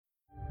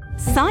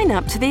Sign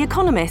up to The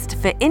Economist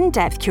for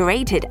in-depth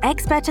curated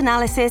expert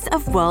analysis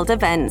of world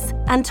events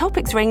and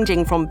topics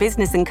ranging from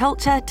business and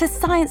culture to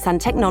science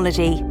and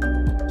technology.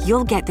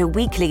 You'll get the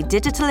weekly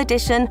digital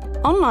edition,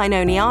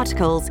 online-only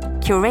articles,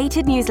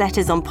 curated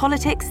newsletters on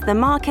politics, the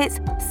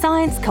markets,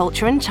 science,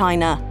 culture and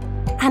China,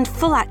 and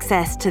full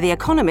access to The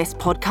Economist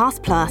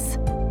Podcast Plus.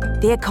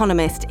 The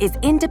Economist is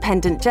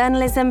independent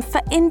journalism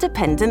for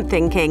independent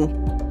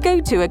thinking.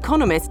 Go to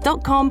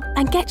economist.com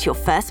and get your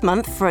first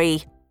month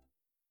free.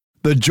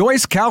 The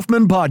Joyce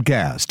Kaufman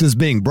Podcast is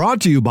being brought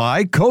to you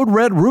by Code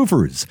Red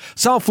Roofers,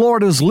 South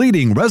Florida's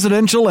leading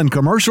residential and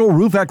commercial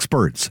roof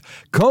experts.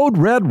 Code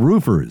Red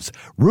Roofers,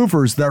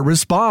 roofers that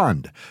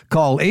respond.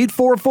 Call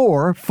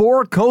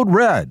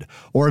 844-4CODE-RED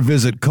or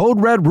visit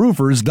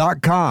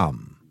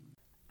CodeRedRoofers.com.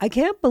 I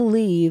can't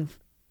believe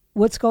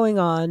what's going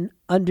on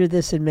under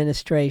this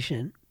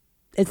administration.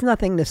 It's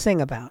nothing to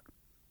sing about.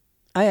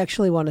 I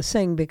actually want to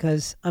sing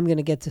because I'm going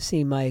to get to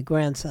see my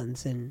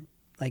grandsons in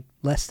like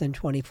less than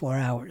 24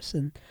 hours.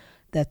 And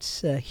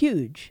that's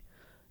huge.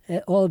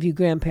 All of you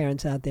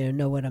grandparents out there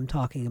know what I'm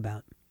talking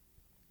about.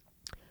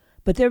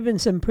 But there have been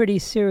some pretty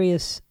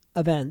serious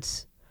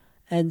events.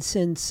 And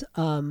since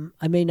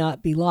I may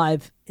not be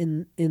live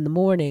in the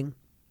morning,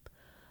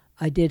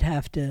 I did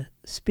have to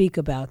speak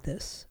about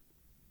this.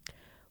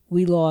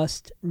 We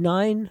lost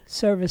 9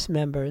 service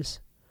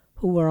members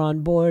who were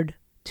on board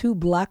 2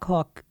 Black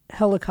Hawk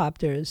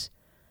helicopters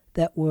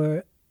that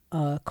were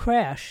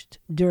crashed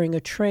during a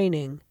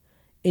training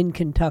in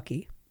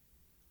Kentucky,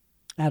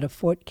 out of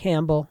Fort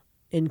Campbell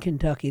in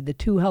Kentucky. The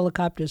 2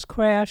 helicopters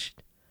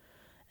crashed,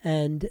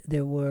 and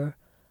there were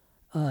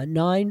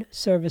 9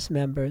 service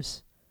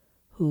members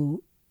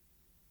who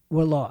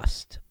were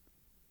lost.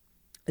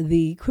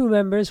 The crew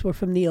members were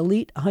from the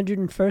elite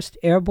 101st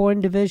Airborne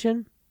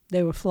Division.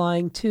 They were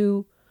flying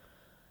 2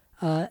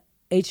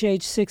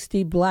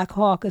 HH-60 Black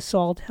Hawk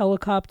assault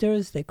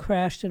helicopters. They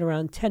crashed at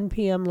around 10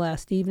 p.m.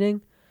 last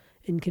evening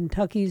in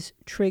Kentucky's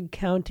Trigg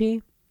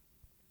County.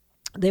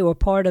 They were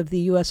part of the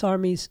U.S.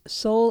 Army's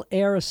sole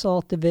air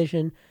assault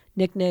division,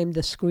 nicknamed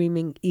the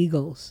Screaming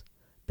Eagles,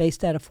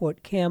 based out of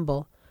Fort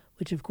Campbell,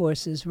 which of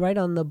course is right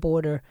on the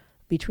border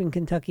between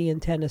Kentucky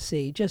and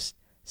Tennessee, just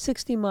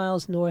 60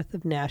 miles north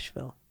of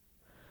Nashville.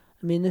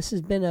 I mean, this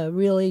has been a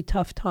really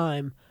tough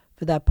time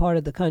for that part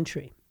of the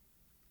country.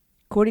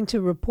 According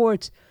to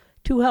reports,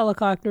 2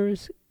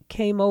 helicopters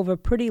came over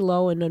pretty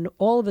low, and then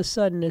all of a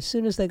sudden, as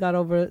soon as they got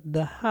over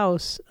the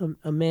house,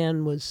 a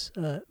man was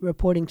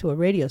reporting to a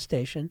radio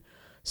station,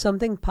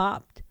 something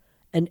popped,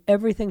 and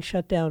everything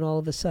shut down all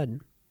of a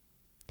sudden.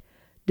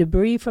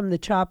 Debris from the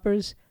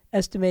choppers,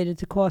 estimated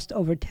to cost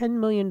over $10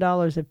 million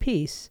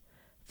apiece,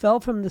 fell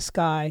from the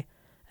sky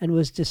and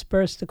was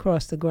dispersed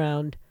across the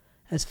ground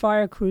as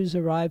fire crews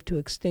arrived to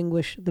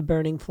extinguish the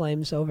burning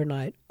flames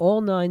overnight.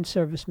 All 9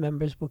 service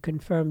members were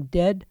confirmed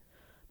dead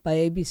by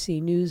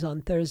ABC News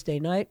on Thursday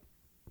night,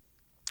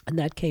 and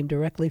that came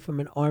directly from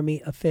an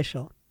Army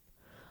official.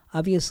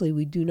 Obviously,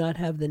 we do not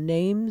have the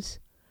names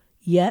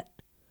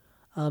yet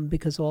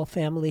because all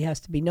family has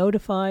to be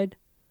notified,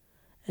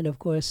 and of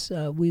course,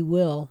 we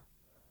will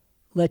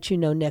let you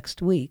know next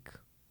week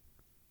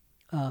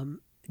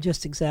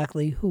just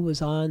exactly who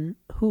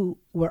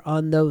were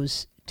on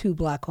those 2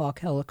 Black Hawk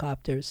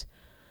helicopters.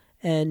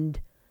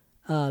 And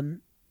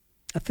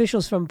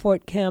officials from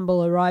Fort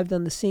Campbell arrived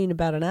on the scene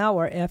about an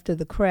hour after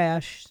the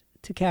crash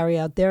to carry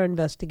out their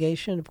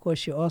investigation. Of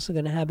course, you're also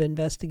going to have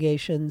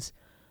investigations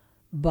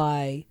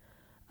by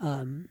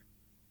the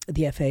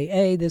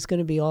FAA. There's going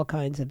to be all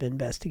kinds of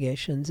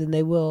investigations, and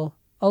they will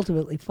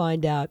ultimately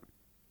find out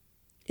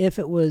if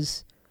it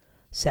was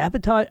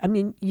sabotage. I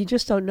mean, you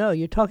just don't know.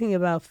 You're talking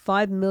about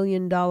 $5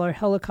 million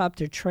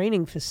helicopter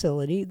training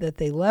facility that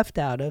they left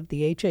out of.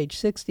 The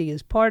HH-60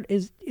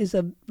 is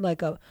a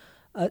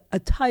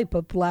type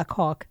of Black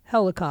Hawk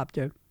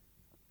helicopter.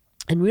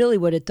 And really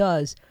what it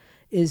does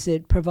is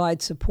it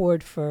provides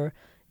support for,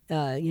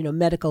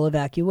 medical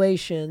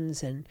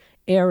evacuations and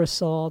air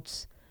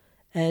assaults.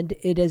 And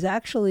it is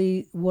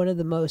actually one of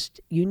the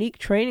most unique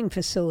training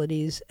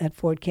facilities at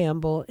Fort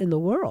Campbell in the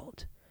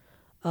world.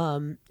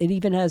 It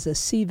even has a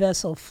sea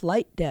vessel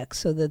flight deck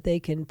so that they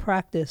can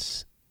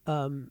practice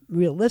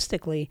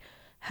realistically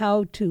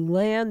how to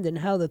land and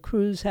how the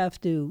crews have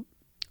to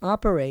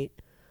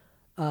operate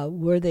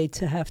were they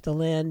to have to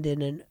land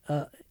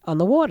on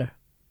the water,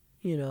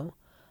 In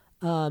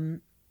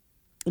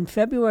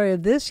February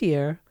of this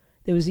year,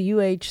 there was a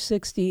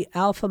UH-60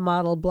 Alpha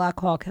model Black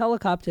Hawk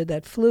helicopter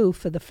that flew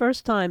for the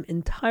first time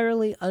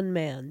entirely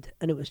unmanned,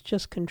 and it was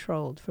just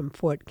controlled from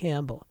Fort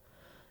Campbell.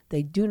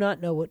 They do not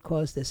know what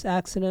caused this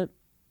accident.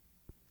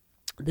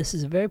 This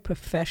is a very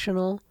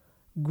professional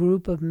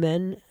group of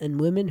men and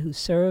women who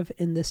serve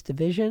in this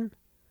division.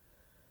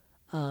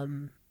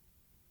 The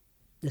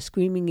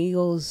Screaming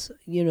Eagles,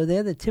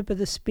 they're the tip of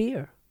the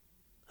spear.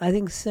 I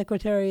think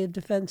Secretary of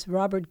Defense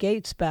Robert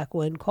Gates back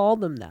when called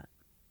them that.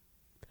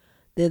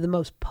 They're the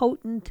most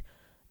potent,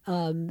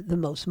 the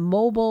most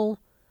mobile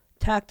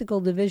tactical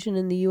division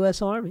in the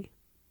U.S. Army.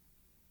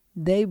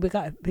 They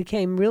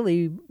became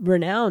really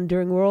renowned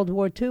during World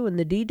War II in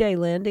the D-Day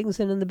landings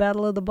and in the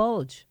Battle of the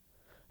Bulge.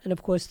 And,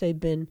 of course, they've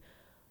been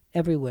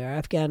everywhere,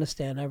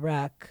 Afghanistan,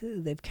 Iraq.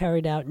 They've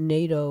carried out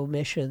NATO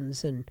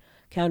missions and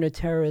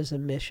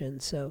counterterrorism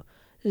missions. So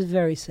it's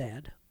very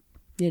sad.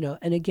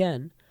 And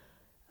again,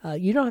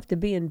 you don't have to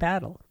be in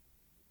battle.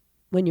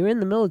 When you're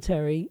in the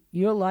military,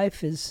 your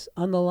life is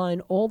on the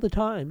line all the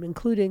time,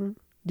 including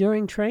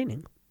during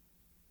training.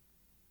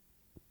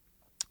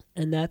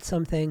 And that's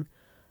something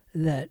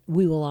that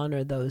we will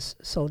honor those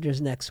soldiers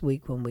next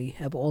week when we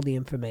have all the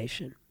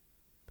information.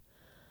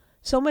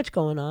 So much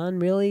going on,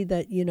 really,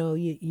 that,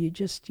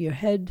 your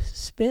head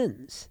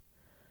spins.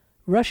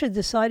 Russia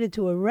decided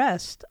to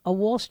arrest a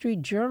Wall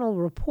Street Journal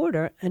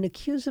reporter and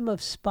accuse him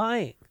of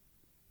spying.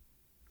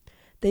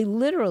 They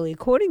literally,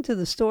 according to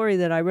the story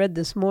that I read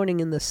this morning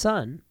in The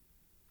Sun,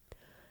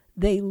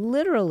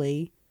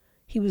 he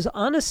was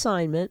on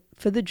assignment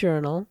for the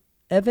Journal,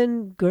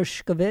 Evan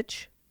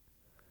Gershkovich,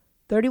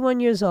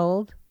 31 years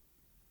old.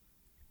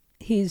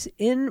 He's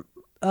in,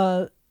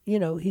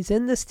 he's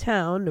in this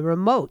town, a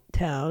remote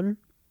town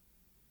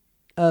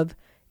of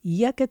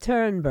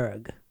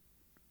Yekaterinburg.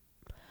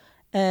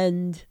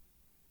 And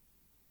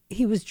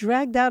he was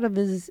dragged out of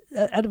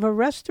a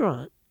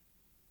restaurant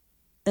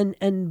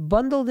and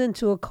bundled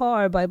into a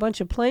car by a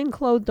bunch of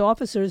plainclothed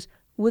officers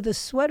with a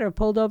sweater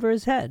pulled over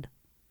his head.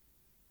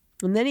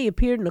 And then he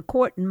appeared in a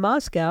court in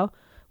Moscow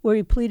where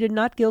he pleaded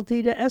not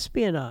guilty to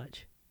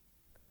espionage.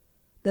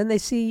 Then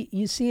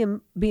you see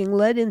him being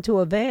led into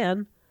a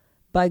van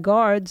by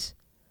guards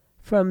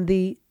from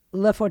the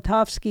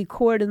Lefortovsky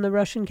court in the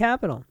Russian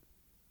capital.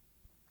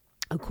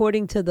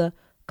 According to the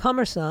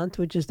Kommersant,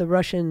 which is the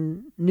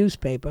Russian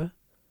newspaper,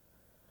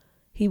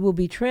 he will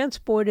be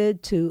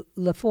transported to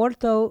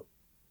Lefortovo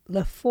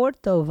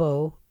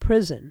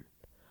prison,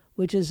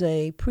 which is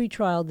a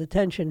pretrial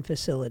detention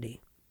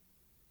facility,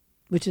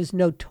 which is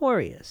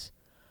notorious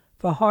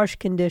for harsh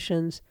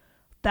conditions.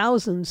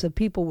 Thousands of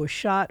people were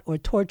shot or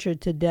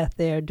tortured to death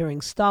there during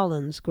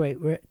Stalin's Great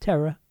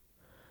Terror.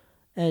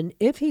 And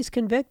if he's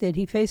convicted,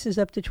 he faces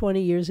up to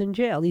 20 years in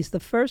jail. He's the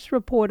first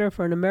reporter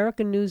for an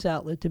American news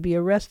outlet to be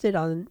arrested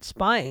on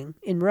spying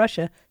in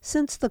Russia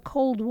since the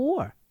Cold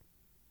War.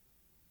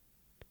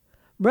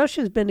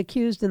 Russia's been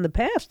accused in the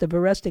past of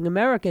arresting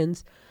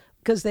Americans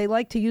because they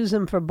like to use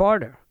them for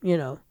barter.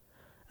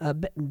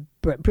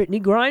 Brittany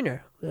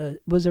Griner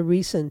was a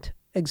recent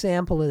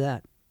example of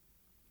that.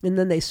 And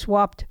then they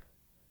swapped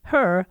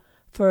her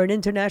for an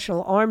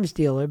international arms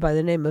dealer by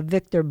the name of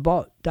Victor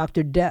Bout,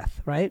 Dr.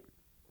 Death, right?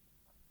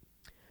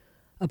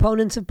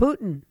 Opponents of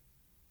Putin,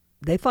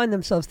 they find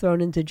themselves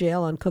thrown into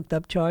jail on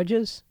cooked-up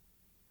charges.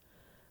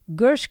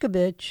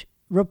 Gershkovich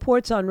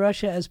reports on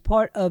Russia as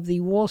part of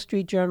the Wall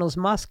Street Journal's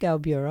Moscow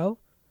bureau,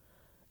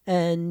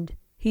 and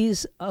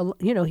he's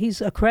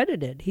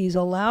accredited. He's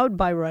allowed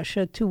by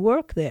Russia to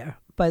work there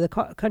by the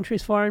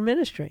country's foreign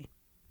ministry.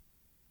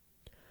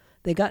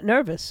 They got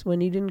nervous when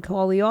he didn't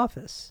call the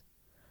office.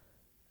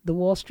 The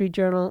Wall Street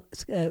Journal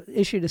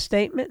issued a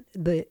statement.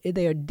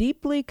 They are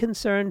deeply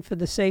concerned for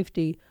the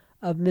safety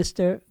of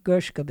Mr.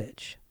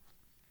 Gershkovich.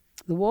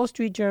 The Wall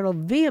Street Journal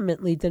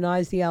vehemently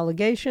denies the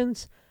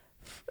allegations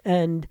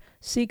and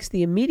seeks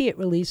the immediate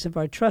release of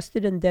our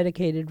trusted and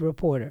dedicated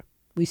reporter.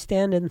 We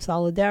stand in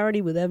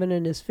solidarity with Evan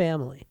and his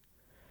family.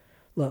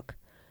 Look,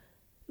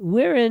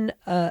 we're in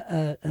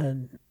a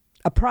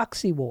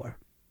proxy war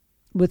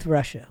with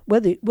Russia,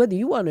 whether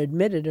you want to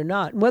admit it or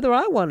not, and whether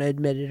I want to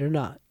admit it or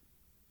not.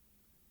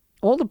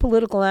 All the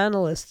political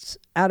analysts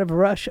out of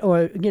Russia,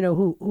 or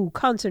who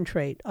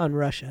concentrate on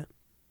Russia,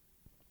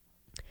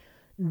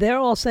 they're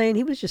all saying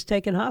he was just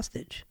taken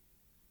hostage.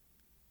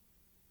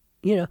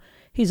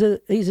 He's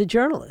a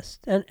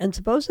journalist, and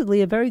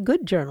supposedly a very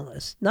good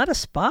journalist, not a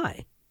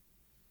spy.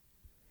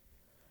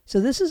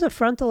 So this is a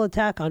frontal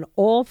attack on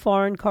all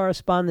foreign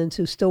correspondents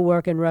who still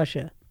work in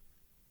Russia.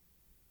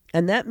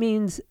 And that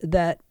means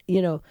that,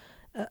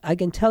 I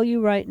can tell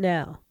you right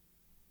now,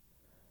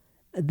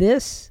 the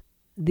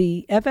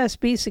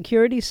FSB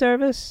security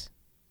service,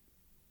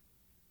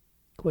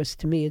 of course,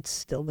 to me, it's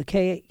still the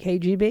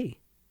KGB,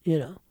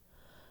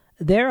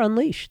 they're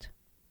unleashed.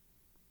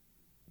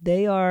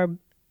 They are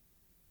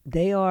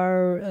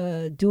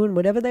doing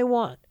whatever they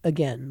want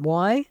again.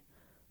 Why?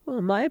 Well,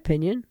 in my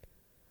opinion,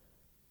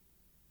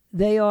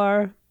 they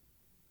are,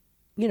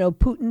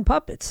 Putin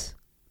puppets.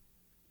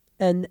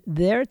 And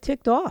they're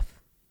ticked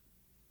off.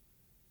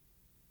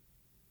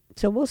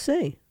 So we'll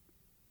see.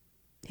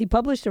 He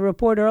published a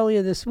report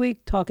earlier this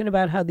week talking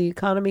about how the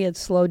economy had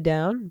slowed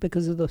down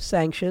because of the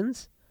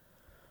sanctions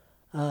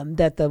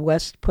that the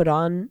West put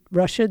on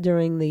Russia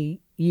during the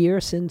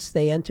year since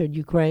they entered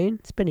Ukraine.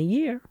 It's been a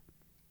year.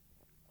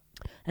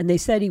 And they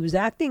said he was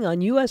acting on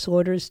U.S.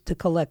 orders to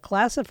collect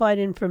classified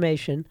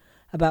information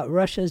about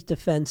Russia's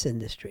defense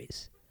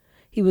industries.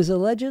 He was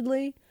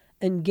allegedly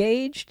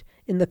engaged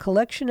in the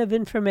collection of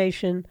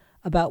information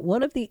about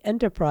one of the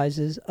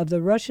enterprises of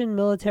the Russian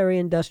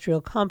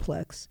military-industrial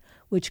complex,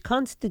 which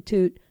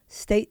constitute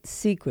state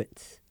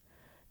secrets.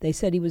 They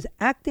said he was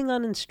acting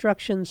on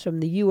instructions from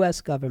the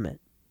U.S.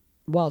 government.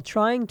 while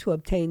trying to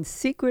obtain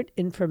secret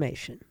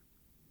information.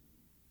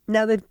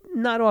 Now, they've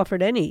not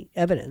offered any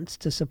evidence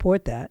to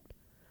support that.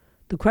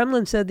 The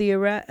Kremlin said the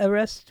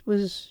arrest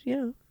was,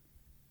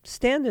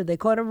 standard. They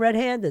caught him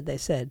red-handed, they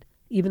said,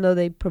 even though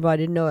they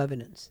provided no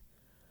evidence.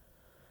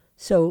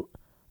 So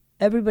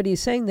everybody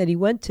is saying that he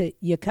went to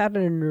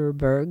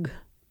Yekaterinburg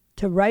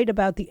to write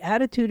about the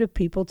attitude of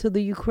people to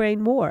the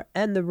Ukraine war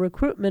and the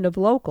recruitment of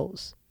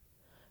locals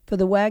for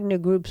the Wagner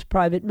Group's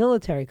private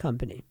military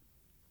company.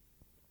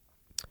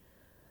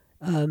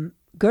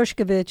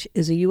 Gershkovich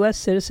is a U.S.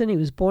 citizen. He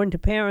was born to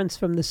parents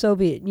from the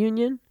Soviet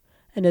Union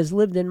and has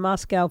lived in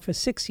Moscow for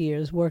 6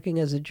 years working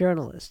as a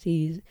journalist.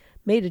 He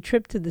made a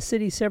trip to the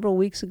city several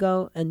weeks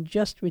ago and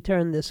just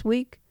returned this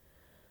week.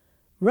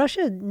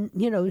 Russia,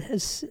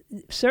 has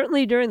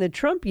certainly during the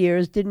Trump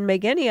years didn't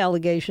make any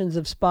allegations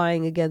of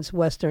spying against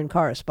Western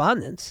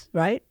correspondents,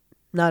 right?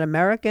 Not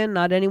American,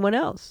 not anyone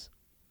else.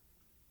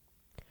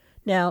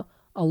 Now,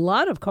 a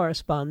lot of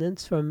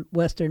correspondents from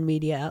Western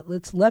media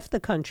outlets left the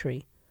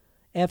country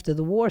after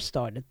the war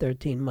started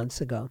 13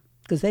 months ago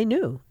because they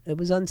knew it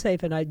was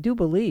unsafe. And I do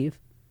believe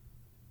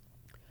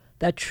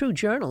that true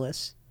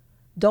journalists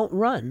don't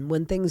run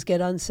when things get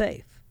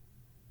unsafe.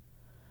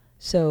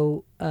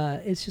 So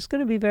it's just going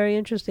to be very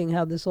interesting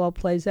how this all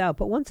plays out.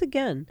 But once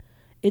again,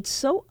 it's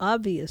so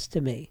obvious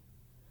to me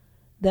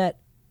that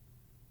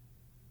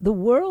the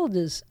world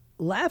is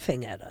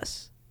laughing at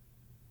us.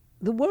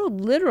 The world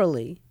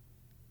literally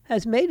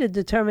has made a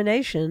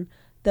determination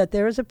that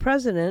there is a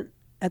president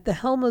at the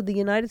helm of the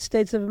United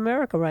States of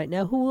America right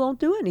now who won't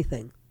do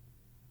anything.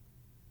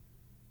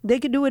 They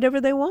can do whatever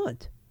they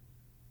want.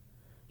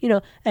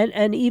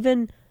 And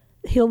even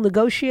he'll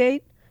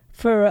negotiate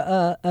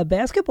for a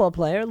basketball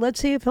player. Let's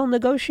see if he'll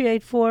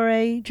negotiate for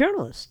a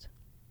journalist,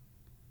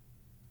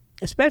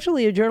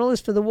 especially a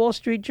journalist for the Wall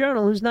Street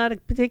Journal who's not a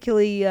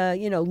particularly,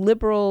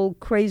 liberal,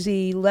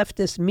 crazy,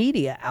 leftist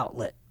media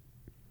outlet.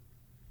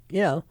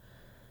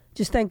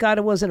 Just thank God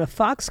it wasn't a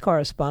Fox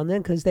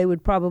correspondent because they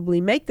would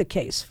probably make the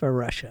case for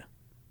Russia.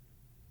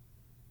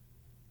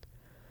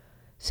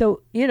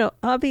 So,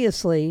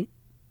 obviously,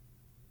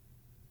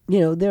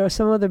 there are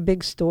some other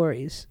big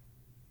stories.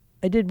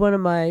 I did one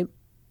of my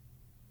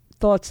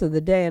thoughts of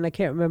the day, and I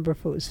can't remember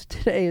if it was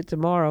today or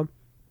tomorrow.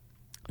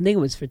 I think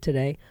it was for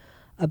today,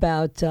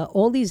 about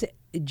all these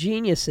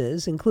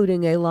geniuses,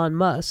 including Elon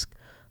Musk,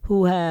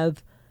 who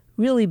have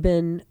really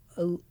been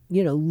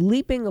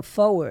leaping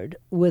forward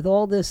with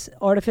all this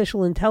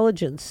artificial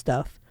intelligence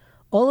stuff.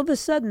 All of a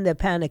sudden, they're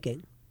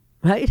panicking,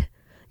 right?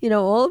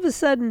 All of a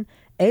sudden,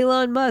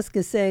 Elon Musk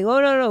is saying, oh,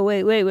 no,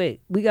 wait,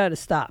 we got to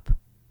stop.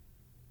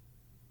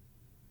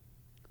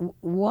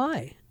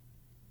 Why?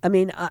 I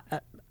mean,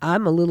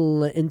 I'm a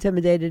little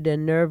intimidated,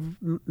 and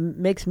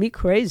makes me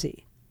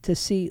crazy to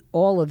see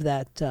all of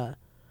that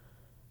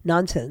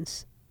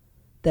nonsense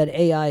that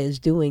AI is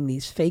doing,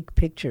 these fake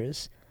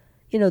pictures.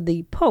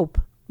 The Pope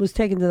was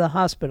taken to the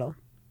hospital.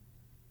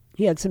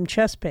 He had some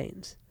chest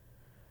pains.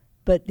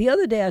 But the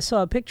other day I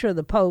saw a picture of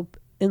the Pope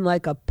in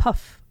like a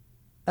puff,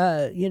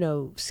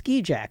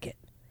 ski jacket.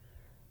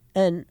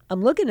 And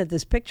I'm looking at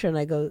this picture and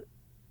I go,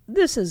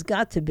 this has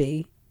got to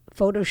be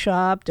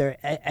photoshopped or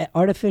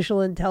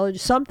artificial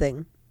intelligence,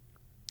 something.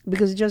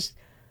 Because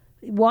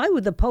why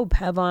would the Pope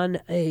have on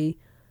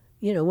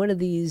one of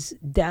these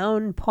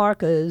down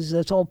parkas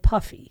that's all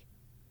puffy?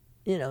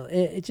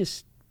 It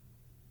just,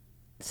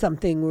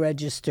 something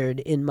registered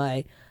in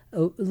my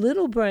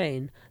little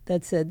brain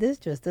that said, this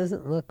just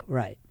doesn't look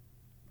right.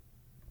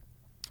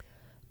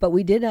 But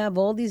we did have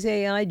all these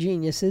AI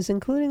geniuses,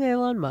 including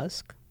Elon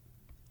Musk,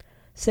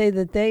 say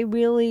that they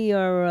really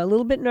are a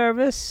little bit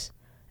nervous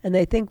and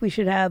they think we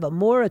should have a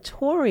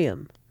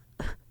moratorium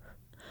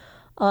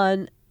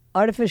on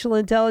artificial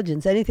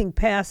intelligence, anything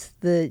past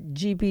the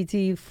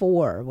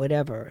GPT-4,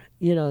 whatever.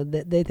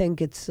 They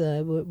think it's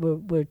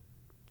we're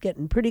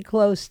getting pretty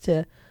close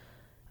to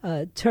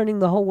turning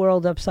the whole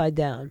world upside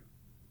down.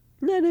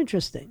 Isn't that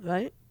interesting,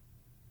 right?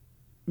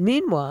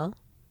 Meanwhile,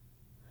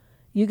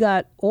 you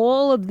got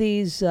all of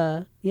these,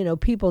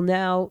 people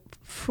now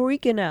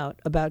freaking out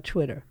about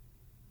Twitter.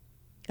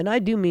 And I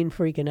do mean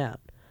freaking out.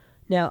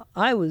 Now,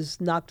 I was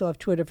knocked off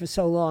Twitter for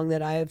so long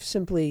that I have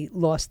simply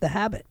lost the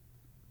habit.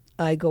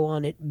 I go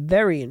on it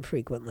very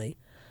infrequently.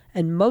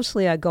 And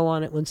mostly I go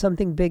on it when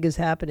something big is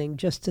happening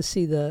just to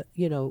see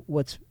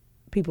what's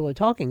people are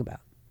talking about.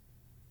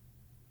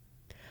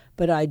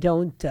 But I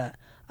don't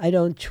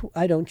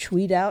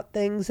tweet out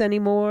things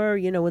anymore.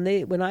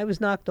 When I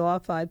was knocked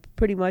off, I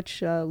pretty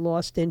much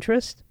lost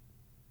interest.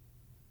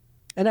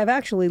 And I've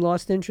actually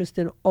lost interest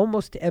in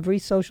almost every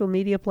social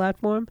media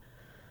platform.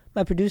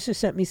 My producer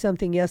sent me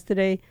something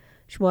yesterday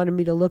she wanted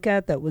me to look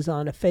at that was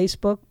on a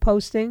Facebook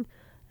posting.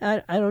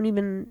 I don't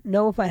even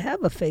know if I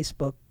have a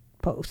Facebook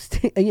post.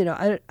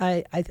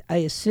 I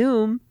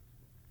assume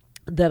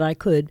that I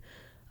could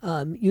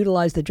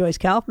utilize the Joyce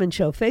Kaufman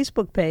Show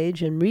Facebook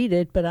page and read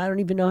it, but I don't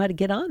even know how to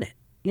get on it.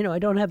 I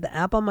don't have the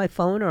app on my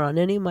phone or on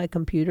any of my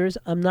computers.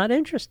 I'm not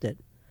interested.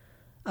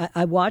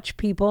 I watch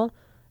people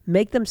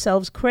make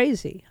themselves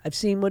crazy. I've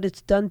seen what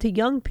it's done to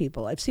young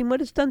people. I've seen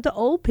what it's done to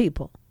old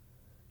people.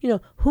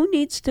 Who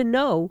needs to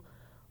know,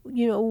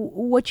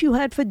 what you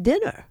had for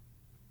dinner?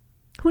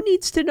 Who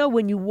needs to know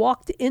when you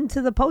walked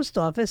into the post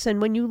office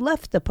and when you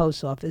left the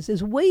post office?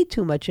 There's way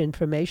too much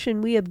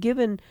information. We have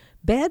given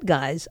bad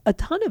guys a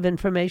ton of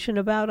information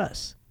about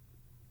us.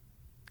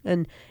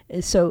 And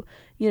so,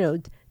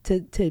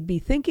 to be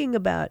thinking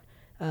about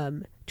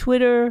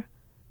Twitter,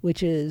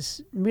 which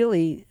is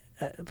really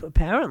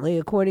apparently,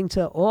 according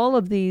to all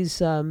of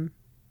these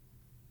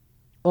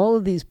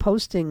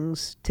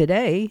postings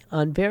today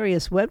on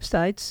various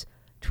websites,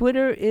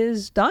 Twitter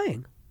is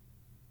dying.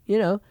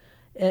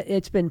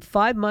 It's been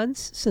 5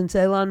 months since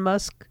Elon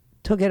Musk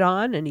took it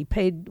on, and he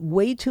paid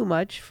way too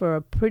much for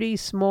a pretty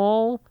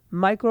small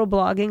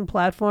microblogging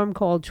platform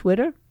called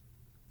Twitter.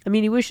 I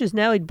mean, he wishes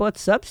now he'd bought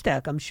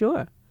Substack, I'm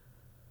sure.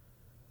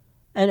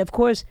 And of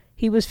course,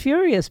 he was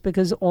furious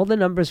because all the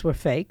numbers were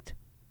faked.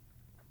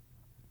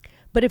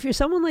 But if you're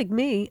someone like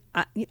me,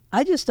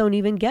 I just don't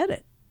even get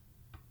it.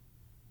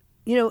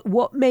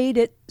 What made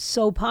it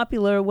so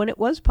popular when it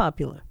was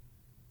popular?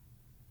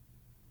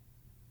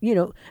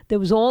 There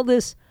was all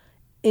this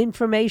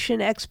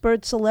information,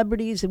 experts,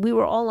 celebrities, and we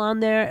were all on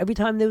there. Every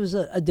time there was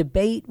a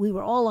debate, we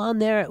were all on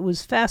there. It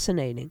was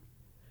fascinating.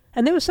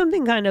 And there was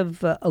something kind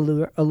of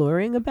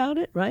alluring about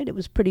it, right? It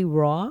was pretty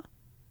raw.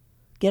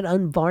 Get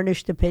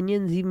unvarnished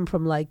opinions, even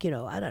from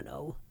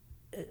the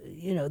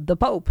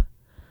Pope.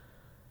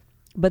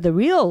 But the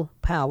real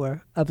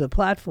power of the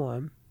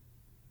platform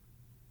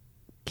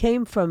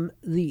came from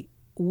the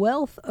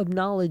wealth of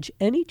knowledge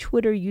any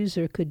Twitter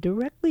user could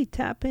directly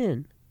tap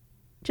in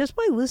just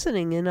by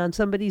listening in on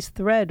somebody's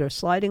thread or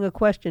sliding a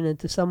question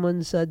into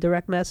someone's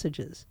direct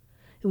messages.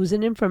 It was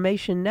an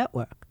information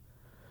network.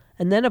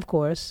 And then, of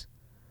course,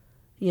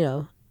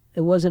 it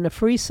wasn't a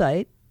free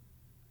site,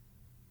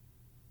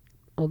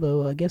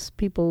 although I guess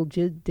people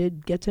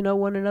did get to know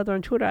one another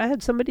on Twitter. I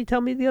had somebody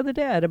tell me the other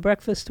day, I had a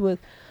breakfast with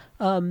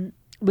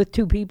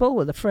two people,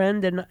 with a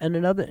friend and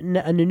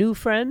a new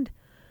friend,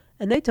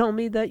 and they told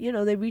me that,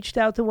 they reached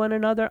out to one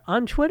another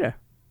on Twitter.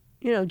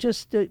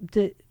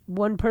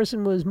 One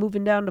person was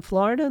moving down to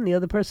Florida and the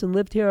other person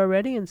lived here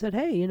already and said,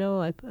 hey,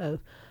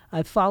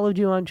 I followed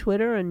you on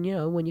Twitter,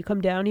 and, when you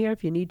come down here,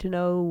 if you need to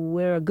know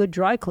where a good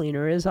dry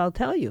cleaner is, I'll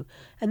tell you.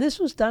 And this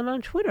was done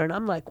on Twitter. And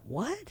I'm like,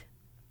 what?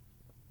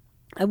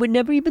 I would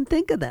never even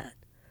think of that.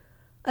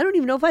 I don't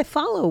even know if I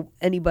follow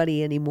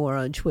anybody anymore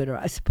on Twitter.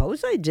 I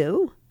suppose I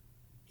do,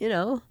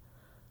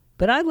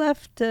 But I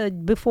left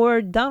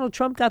before Donald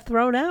Trump got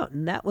thrown out,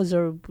 and that was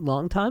a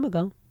long time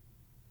ago.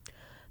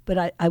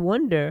 But I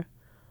wonder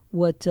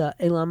what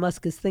Elon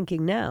Musk is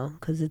thinking now,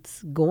 because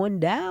it's going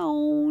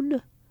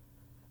down.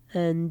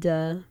 And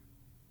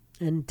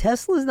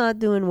Tesla's not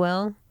doing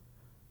well.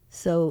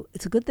 So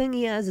it's a good thing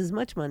he has as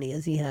much money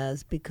as he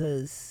has,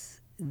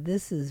 because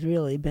this has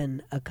really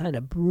been a kind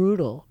of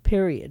brutal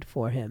period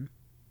for him.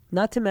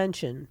 Not to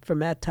mention for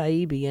Matt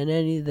Taibbi and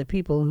any of the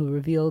people who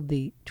revealed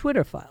the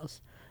Twitter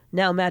files.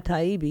 Now Matt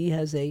Taibbi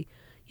has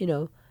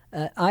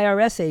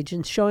IRS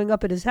agents showing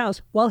up at his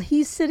house while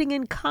he's sitting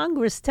in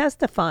Congress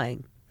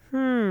testifying.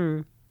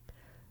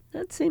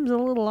 That seems a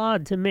little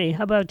odd to me.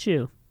 How about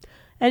you?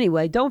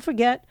 Anyway, don't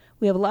forget,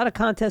 we have a lot of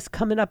contests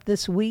coming up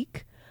this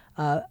week.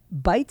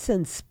 Bites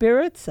and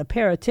Spirits, a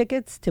pair of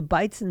tickets to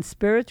Bites and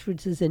Spirits,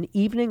 which is an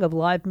evening of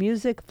live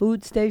music,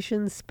 food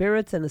stations,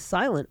 spirits, and a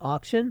silent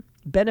auction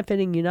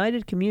benefiting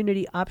United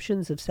Community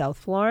Options of South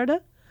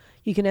Florida.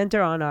 You can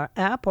enter on our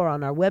app or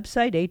on our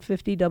website,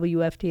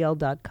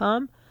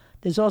 850wftl.com.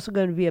 There's also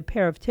going to be a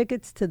pair of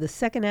tickets to the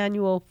second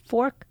annual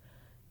Fork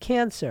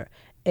Cancer,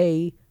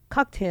 a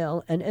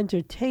cocktail and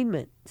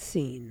entertainment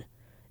scene.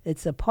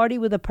 It's a party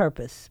with a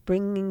purpose,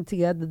 bringing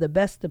together the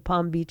best of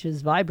Palm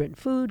Beach's vibrant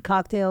food,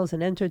 cocktails,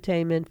 and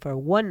entertainment for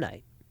one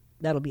night.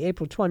 That'll be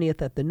April 20th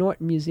at the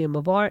Norton Museum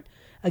of Art.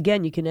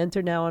 Again, you can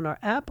enter now on our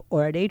app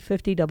or at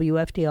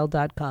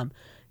 850wftl.com.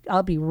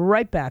 I'll be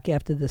right back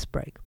after this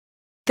break.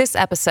 This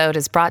episode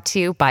is brought to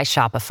you by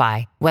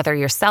Shopify. Whether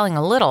you're selling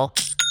a little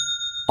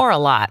or a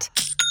lot,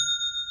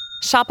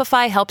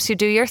 Shopify helps you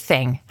do your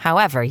thing,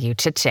 however you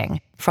cha-ching.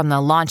 From the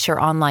launch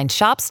your online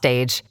shop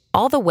stage,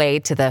 all the way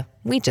to the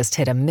we just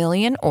hit 1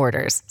 million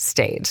orders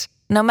stage.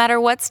 No matter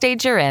what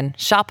stage you're in,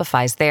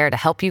 Shopify's there to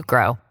help you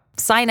grow.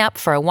 Sign up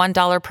for a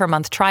 $1 per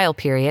month trial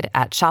period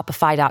at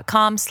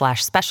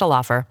shopify.com/special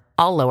offer,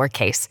 all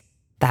lowercase.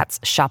 That's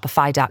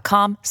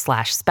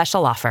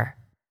shopify.com/special offer.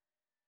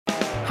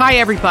 Hi,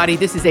 everybody.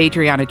 This is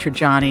Adriana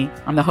Trajani.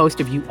 I'm the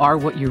host of You Are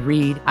What You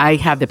Read. I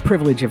have the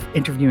privilege of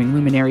interviewing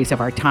luminaries of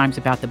our times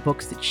about the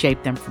books that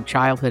shaped them from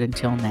childhood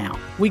until now.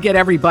 We get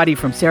everybody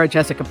from Sarah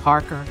Jessica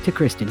Parker to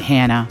Kristen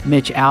Hanna,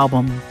 Mitch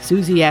Albom,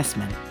 Susie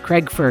Essman,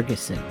 Craig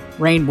Ferguson,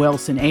 Rainn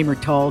Wilson, Amor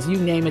Tolls, you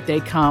name it, they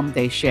come,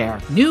 they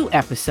share. New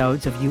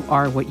episodes of You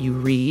Are What You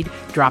Read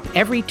drop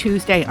every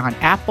Tuesday on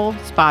Apple,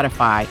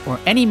 Spotify, or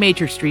any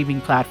major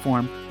streaming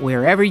platform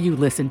wherever you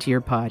listen to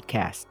your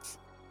podcasts.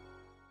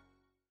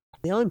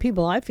 The only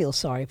people I feel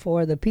sorry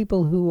for are the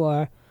people who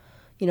are,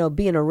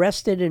 being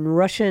arrested in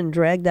Russia and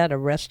dragged out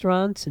of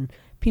restaurants and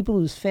people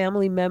whose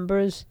family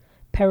members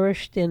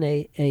perished in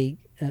a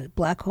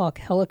Black Hawk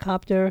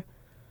helicopter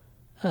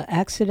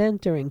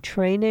accident during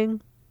training.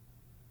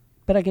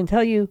 But I can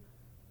tell you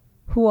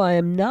who I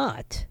am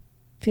not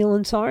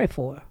feeling sorry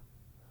for.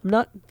 I'm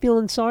not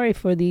feeling sorry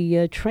for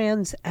the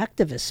trans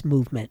activist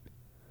movement,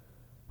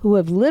 who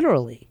have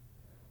literally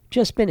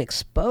just been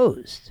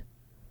exposed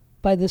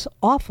by this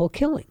awful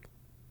killing.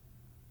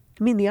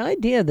 I mean, the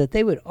idea that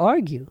they would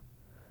argue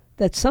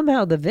that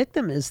somehow the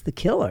victim is the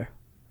killer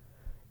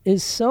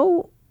is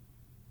so...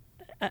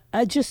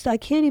 I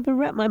can't even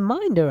wrap my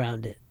mind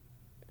around it.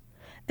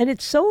 And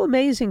it's so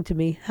amazing to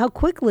me how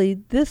quickly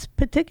this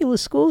particular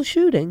school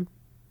shooting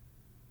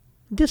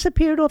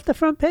disappeared off the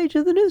front page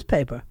of the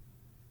newspaper.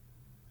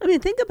 I mean,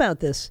 think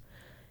about this,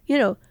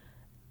 and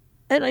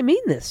I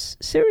mean this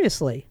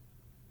seriously.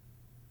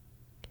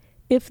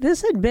 If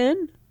this had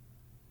been,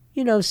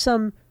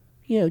 some,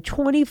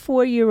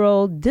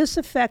 24-year-old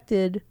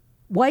disaffected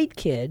white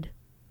kid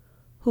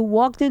who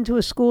walked into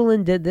a school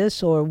and did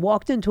this, or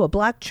walked into a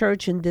black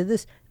church and did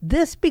this,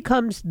 this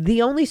becomes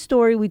the only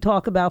story we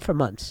talk about for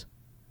months.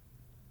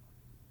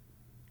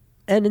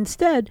 And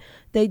instead,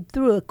 they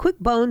threw a quick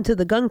bone to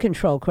the gun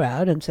control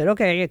crowd and said,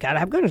 okay, you got to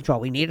have gun control.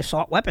 We need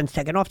assault weapons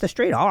taken off the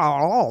street.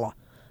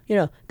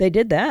 They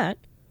did that.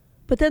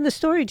 But then the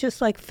story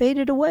just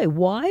faded away.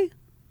 Why?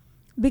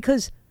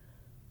 Because,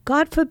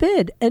 God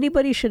forbid,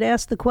 anybody should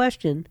ask the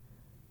question,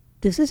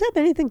 does this have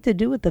anything to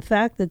do with the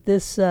fact that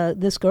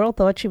this girl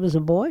thought she was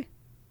a boy?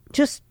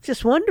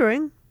 Just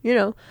wondering,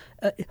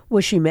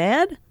 was she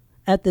mad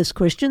at this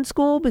Christian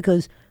school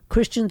because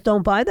Christians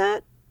don't buy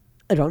that?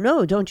 I don't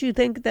know. Don't you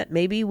think that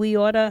maybe we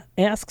ought to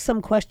ask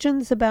some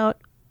questions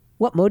about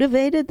what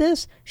motivated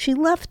this? She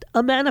left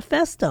a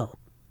manifesto.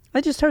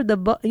 I just heard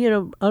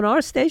on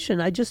our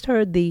station, I just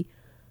heard the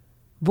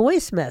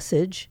voice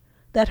message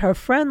that her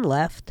friend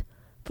left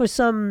for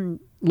some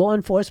law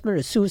enforcement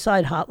or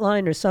suicide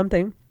hotline or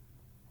something,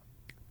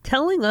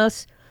 telling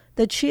us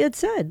that she had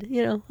said,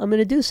 I'm going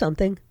to do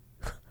something.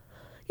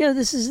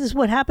 This is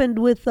what happened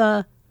with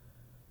the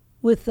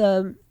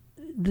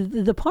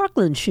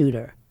Parkland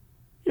shooter.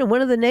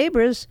 One of the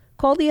neighbors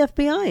called the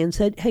FBI and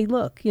said, hey,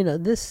 look,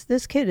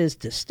 this kid is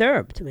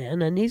disturbed,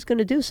 man, and he's going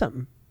to do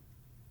something.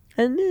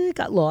 And it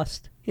got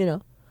lost,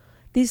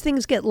 These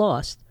things get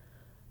lost.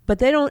 But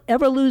they don't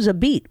ever lose a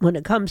beat when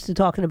it comes to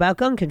talking about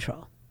gun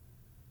control.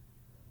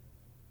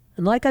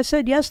 And like I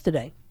said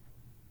yesterday,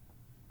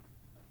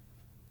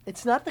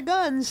 it's not the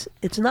guns.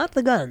 It's not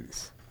the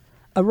guns.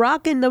 A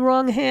rock in the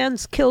wrong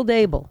hands killed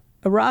Abel.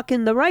 A rock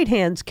in the right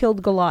hands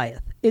killed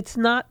Goliath. It's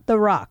not the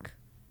rock.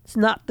 It's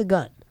not the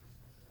gun.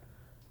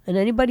 And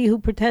anybody who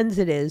pretends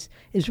it is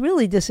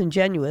really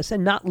disingenuous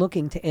and not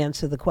looking to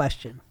answer the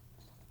question.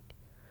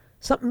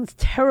 Something's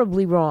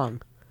terribly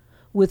wrong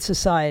with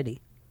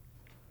society.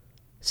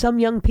 Some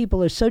young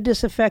people are so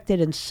disaffected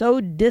and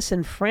so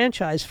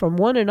disenfranchised from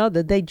one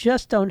another, they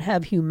just don't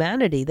have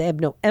humanity. They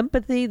have no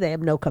empathy. They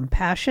have no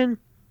compassion.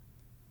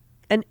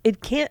 And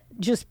it can't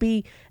just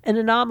be an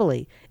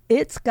anomaly.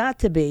 It's got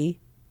to be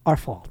our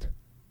fault.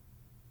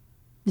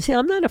 You see,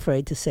 I'm not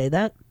afraid to say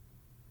that.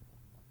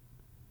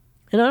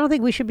 And I don't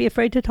think we should be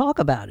afraid to talk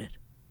about it.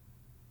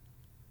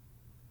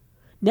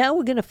 Now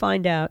we're going to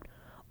find out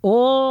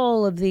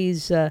all of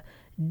these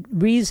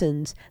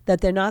reasons that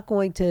they're not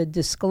going to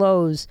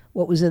disclose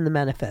what was in the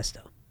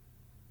manifesto.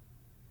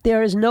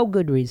 There is no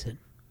good reason.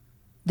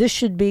 This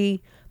should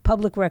be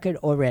public record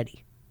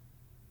already.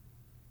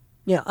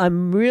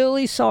 I'm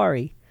really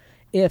sorry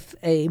if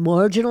a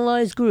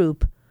marginalized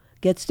group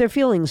gets their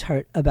feelings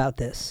hurt about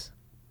this.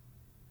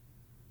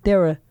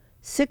 There are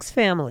 6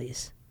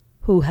 families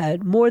who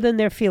had more than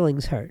their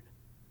feelings hurt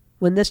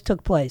when this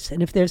took place.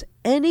 And if there's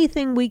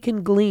anything we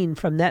can glean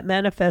from that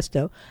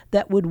manifesto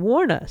that would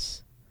warn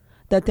us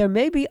that there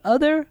may be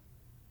other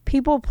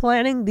people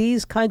planning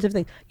these kinds of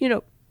things.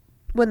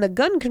 When the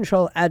gun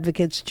control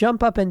advocates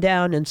jump up and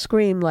down and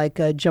scream like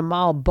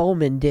Jamal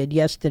Bowman did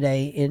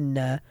yesterday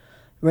in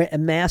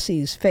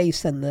Massey's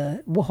face in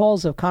the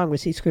halls of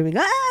Congress, he's screaming,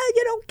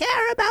 you don't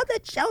care about the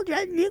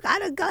children. You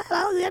gotta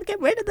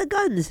get rid of the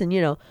guns.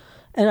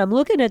 And I'm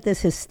looking at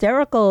this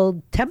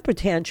hysterical temper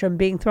tantrum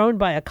being thrown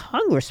by a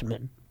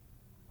congressman.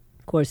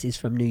 Of course, he's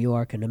from New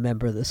York and a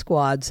member of the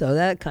squad, so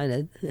that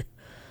kind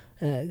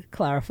of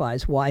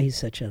clarifies why he's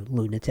such a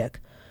lunatic.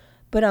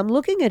 But I'm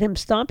looking at him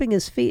stomping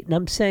his feet, and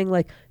I'm saying,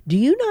 do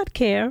you not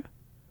care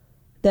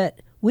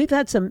that we've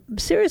had some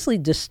seriously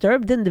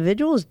disturbed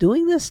individuals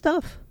doing this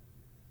stuff?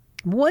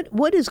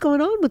 What is going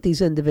on with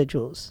these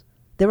individuals?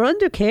 They're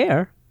under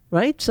care,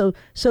 right? So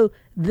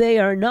they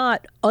are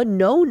not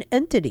unknown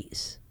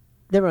entities.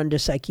 They're under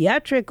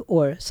psychiatric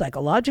or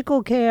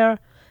psychological care.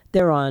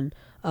 They're on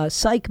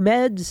psych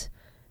meds.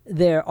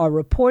 There are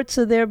reports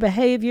of their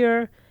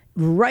behavior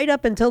right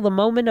up until the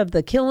moment of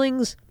the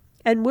killings.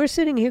 And we're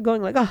sitting here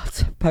going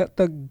it's about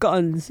the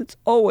guns. It's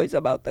always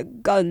about the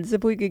guns.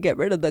 If we could get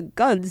rid of the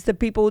guns, the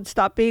people would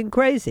stop being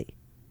crazy.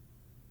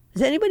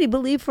 Does anybody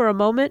believe for a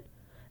moment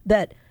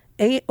that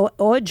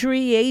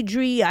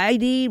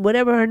Audrey,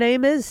 whatever her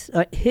name is,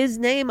 his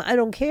name, I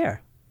don't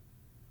care.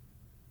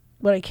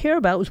 What I care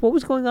about was what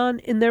was going on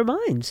in their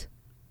minds.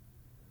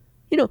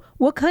 You know,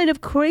 what kind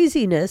of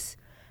craziness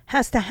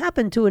has to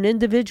happen to an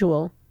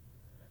individual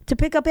to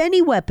pick up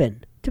any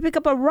weapon, to pick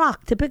up a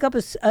rock, to pick up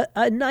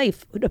a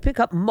knife, to pick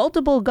up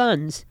multiple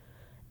guns,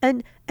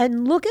 and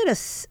look at a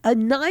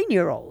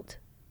 9-year-old,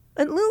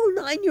 a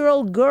little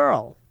 9-year-old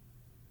girl,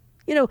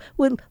 you know,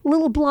 with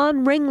little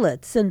blonde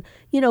ringlets and,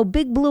 you know,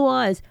 big blue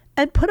eyes,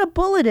 and put a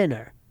bullet in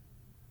her.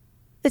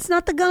 It's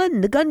not the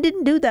gun. The gun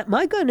didn't do that.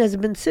 My gun has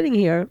been sitting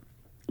here,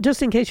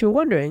 just in case you're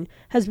wondering,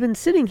 has been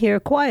sitting here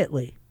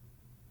quietly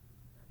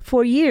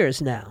for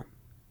years now.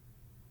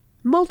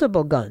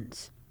 Multiple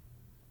guns.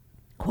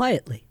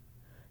 Quietly.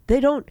 They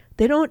don't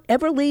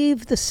ever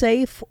leave the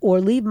safe or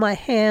leave my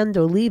hand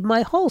or leave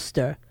my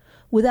holster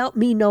without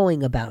me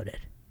knowing about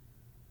it.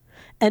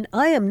 And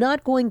I am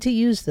not going to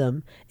use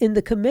them in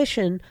the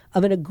commission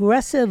of an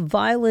aggressive,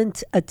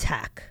 violent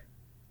attack.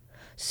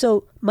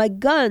 So my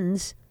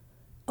guns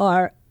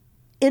are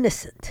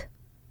innocent.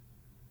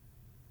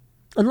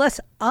 Unless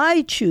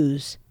I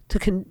choose to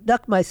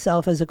conduct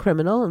myself as a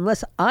criminal,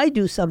 unless I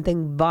do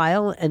something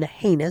vile and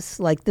heinous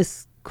like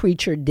this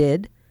creature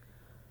did,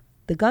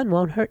 the gun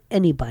won't hurt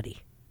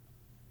anybody.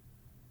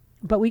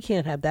 But we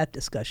can't have that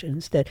discussion.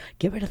 Instead,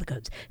 get rid of the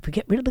guns. If we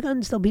get rid of the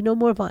guns, there'll be no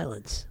more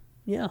violence.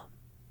 Yeah.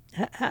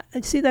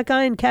 See that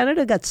guy in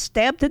Canada got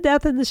stabbed to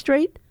death in the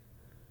street?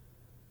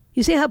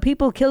 You see how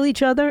people kill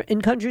each other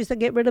in countries that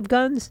get rid of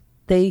guns?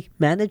 They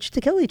manage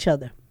to kill each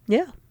other.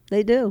 Yeah,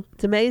 they do.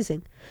 It's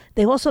amazing.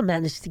 They also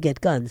manage to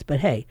get guns.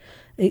 But hey,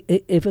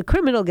 if a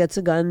criminal gets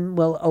a gun,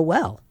 well, oh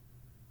well.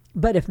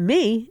 But if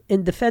me,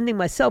 in defending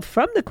myself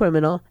from the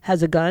criminal,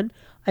 has a gun,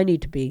 I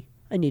need to be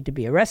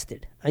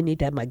arrested. I need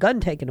to have my gun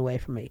taken away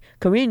from me.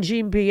 Karine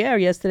Jean-Pierre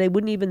yesterday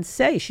wouldn't even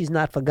say she's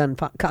not for gun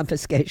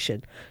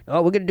confiscation.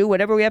 Oh, we're going to do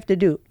whatever we have to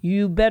do.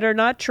 You better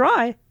not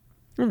try.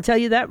 I'll tell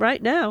you that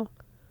right now.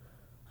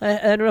 I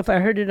don't know if I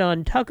heard it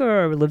on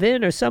Tucker or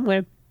Levin or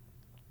somewhere.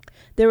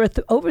 There are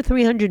over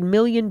 300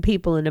 million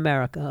people in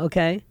America,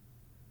 okay?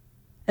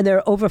 And there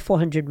are over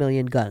 400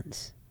 million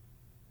guns.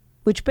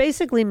 Which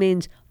basically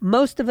means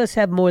most of us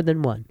have more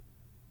than one.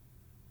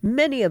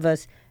 Many of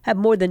us have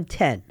more than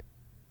 10.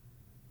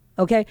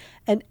 Okay?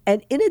 And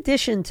in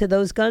addition to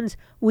those guns,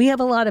 we have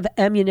a lot of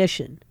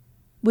ammunition,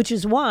 which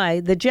is why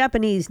the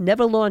Japanese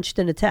never launched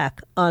an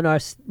attack on our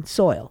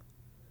soil.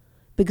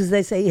 Because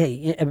they say,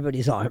 hey,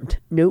 everybody's armed.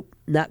 Nope,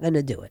 not going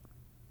to do it.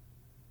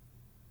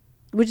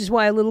 Which is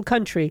why a little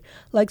country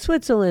like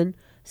Switzerland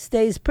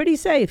stays pretty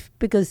safe,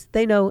 because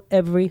they know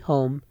every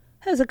home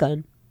has a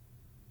gun.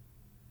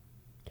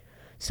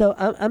 So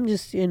I'm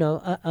just, you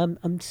know,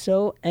 I'm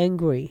so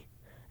angry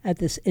at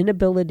this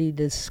inability to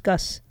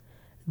discuss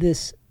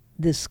this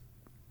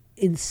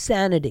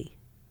insanity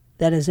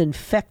that has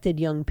infected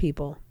young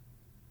people,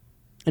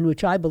 and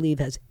which I believe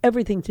has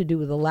everything to do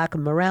with a lack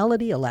of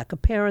morality, a lack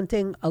of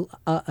parenting,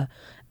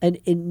 an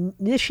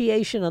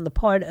initiation on the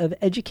part of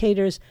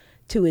educators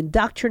to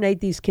indoctrinate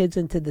these kids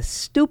into the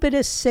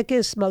stupidest,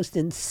 sickest, most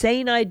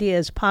insane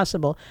ideas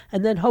possible,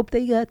 and then hope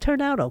they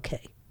turn out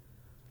okay.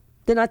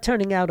 They're not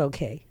turning out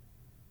okay.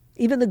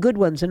 Even the good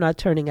ones are not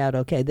turning out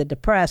okay. They're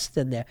depressed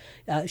and they're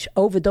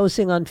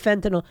overdosing on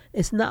fentanyl.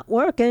 It's not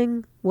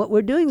working. What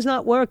we're doing is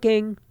not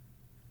working.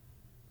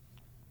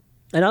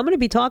 And I'm going to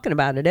be talking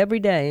about it every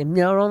day. And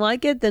you don't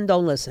like it, then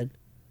don't listen.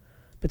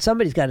 But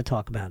somebody's got to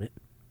talk about it.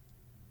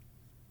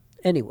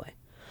 Anyway,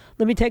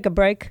 let me take a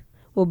break.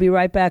 We'll be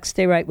right back.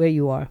 Stay right where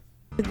you are.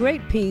 A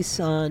great piece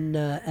on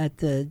at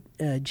the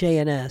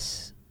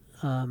JNS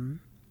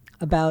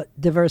about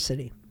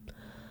diversity.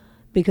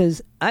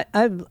 Because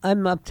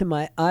I'm up to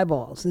my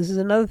eyeballs. This is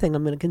another thing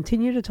I'm going to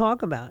continue to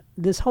talk about.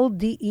 This whole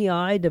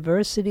DEI,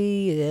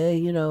 diversity,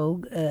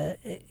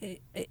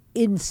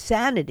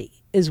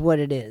 insanity is what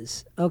it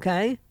is,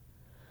 okay?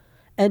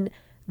 And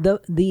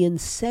the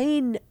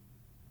insane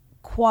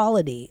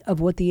quality of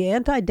what the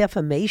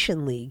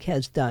Anti-Defamation League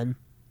has done,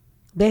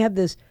 they have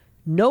this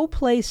no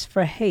place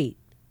for hate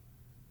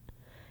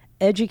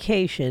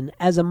education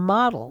as a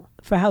model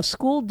for how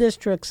school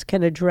districts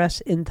can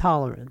address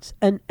intolerance.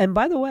 And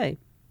by the way,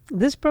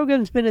 this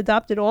program's been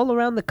adopted all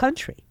around the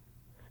country,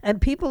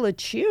 and people are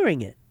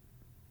cheering it.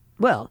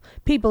 Well,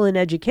 people in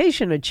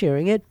education are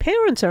cheering it.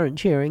 Parents aren't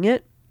cheering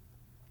it,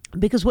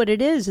 because what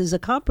it is a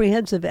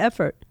comprehensive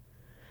effort.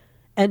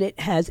 And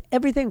it has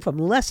everything from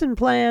lesson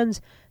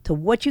plans to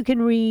what you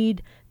can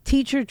read,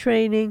 teacher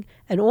training,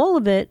 and all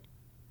of it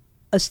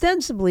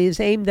ostensibly is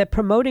aimed at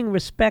promoting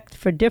respect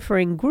for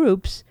differing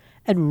groups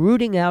and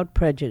rooting out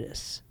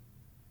prejudice.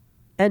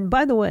 And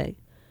by the way,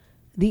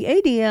 the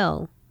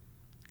ADL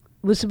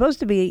was supposed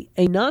to be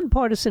a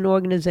nonpartisan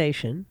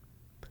organization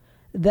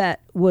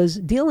that was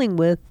dealing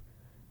with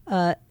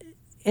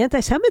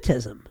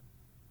anti-Semitism.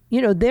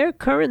 You know, their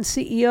current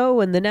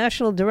CEO and the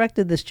national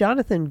director, this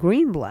Jonathan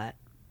Greenblatt,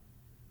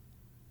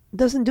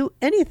 doesn't do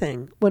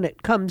anything when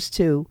it comes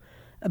to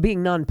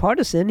being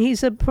nonpartisan.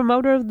 He's a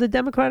promoter of the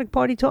Democratic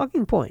Party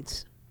talking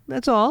points.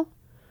 That's all.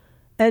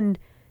 And,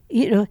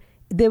 you know,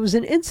 there was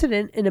an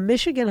incident in a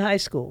Michigan high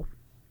school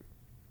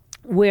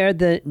where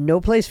the No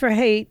Place for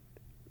Hate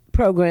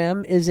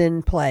program is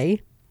in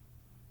play.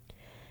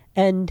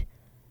 And,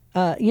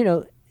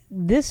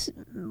 this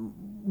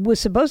was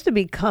supposed to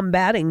be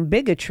combating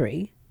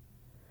bigotry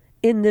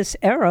in this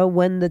era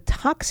when the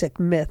toxic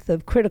myth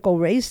of critical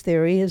race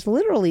theory has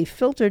literally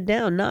filtered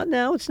down.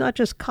 It's not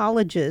just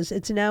colleges.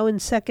 It's now in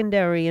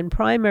secondary and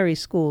primary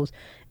schools.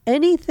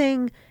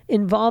 Anything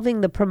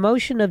involving the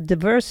promotion of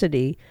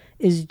diversity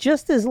is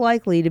just as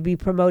likely to be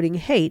promoting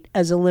hate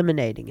as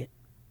eliminating it.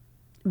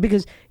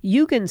 Because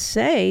you can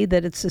say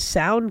that it's a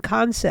sound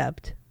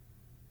concept,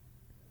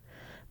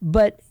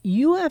 but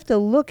you have to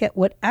look at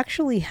what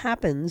actually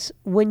happens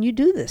when you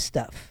do this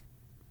stuff.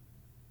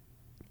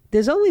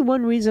 There's only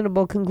one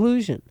reasonable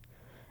conclusion,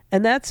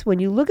 and that's when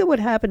you look at what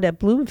happened at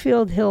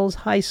Bloomfield Hills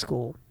High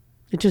School,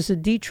 which is a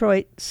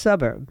Detroit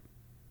suburb.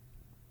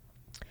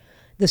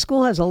 The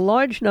school has a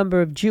large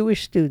number of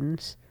Jewish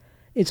students.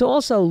 It's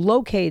also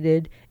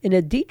located in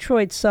a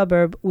Detroit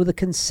suburb with a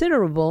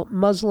considerable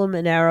Muslim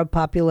and Arab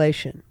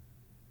population.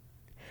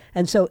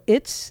 And so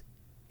it's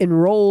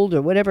enrolled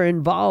or whatever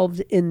involved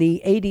in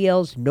the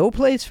ADL's No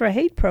Place for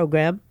Hate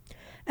program.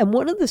 And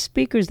one of the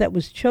speakers that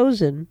was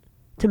chosen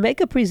to make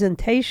a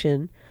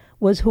presentation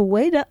was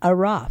Huwaida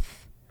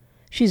Araf.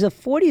 She's a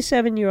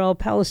 47-year-old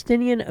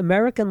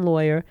Palestinian-American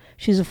lawyer.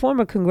 She's a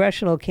former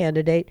congressional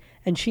candidate,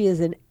 and she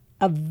is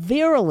a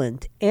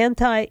virulent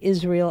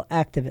anti-Israel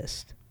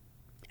activist.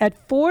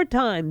 At 4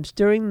 times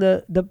during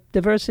the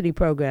diversity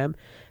program,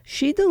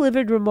 she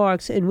delivered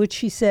remarks in which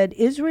she said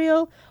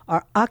Israel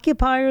are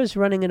occupiers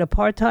running an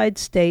apartheid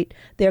state.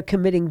 They're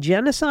committing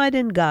genocide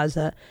in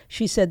Gaza.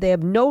 She said they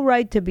have no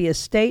right to be a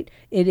state.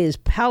 It is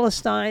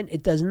Palestine.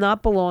 It does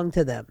not belong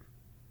to them.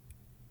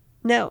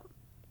 Now,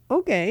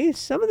 okay,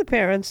 some of the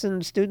parents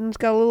and students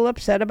got a little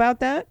upset about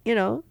that,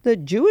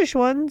 the Jewish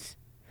ones,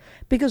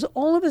 because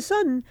all of a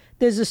sudden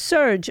there's a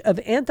surge of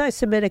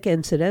anti-Semitic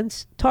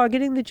incidents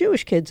targeting the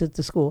Jewish kids at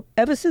the school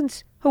ever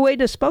since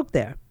Huwaida spoke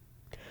there.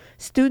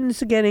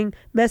 Students are getting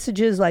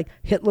messages like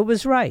Hitler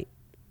was right.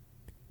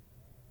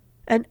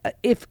 And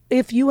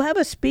if you have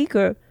a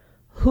speaker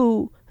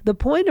who the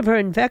point of her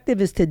invective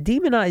is to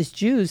demonize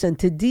Jews and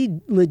to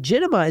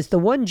delegitimize the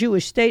one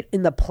Jewish state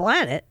in the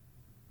planet,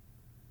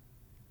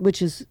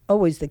 which is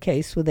always the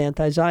case with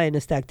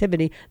anti-Zionist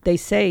activity. They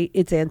say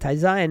it's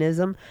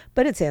anti-Zionism,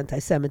 but it's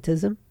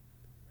anti-Semitism.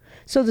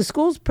 So the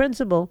school's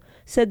principal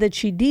said that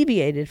she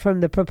deviated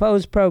from the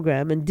proposed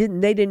program and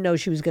they didn't know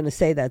she was going to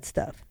say that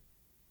stuff.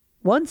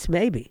 Once,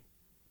 maybe.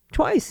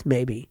 Twice,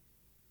 maybe.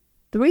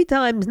 3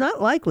 times,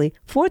 not likely.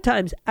 4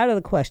 times, out of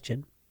the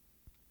question.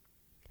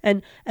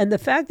 And the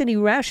fact that he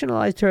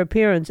rationalized her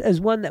appearance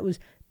as one that was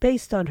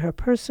based on her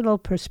personal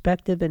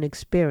perspective and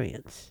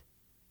experience.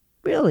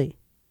 Really.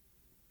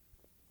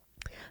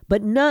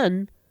 But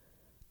none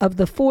of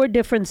the 4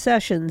 different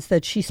sessions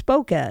that she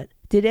spoke at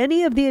did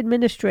any of the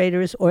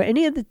administrators or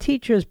any of the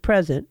teachers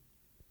present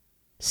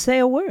say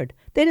a word.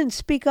 They didn't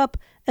speak up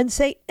and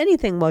say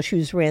anything while she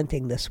was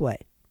ranting this way.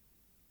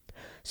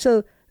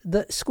 So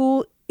the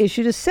school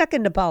issued a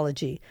second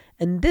apology,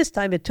 and this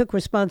time it took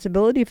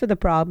responsibility for the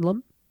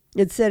problem.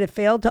 It said it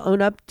failed to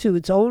own up to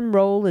its own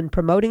role in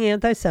promoting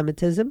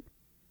anti-Semitism.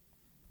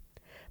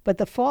 But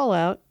the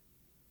fallout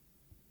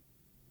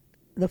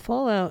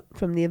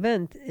from the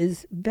event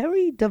is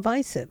very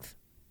divisive.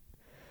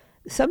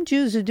 Some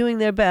Jews are doing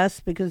their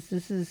best, because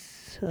this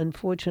is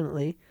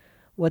unfortunately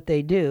what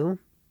they do,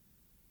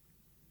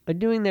 are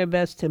doing their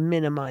best to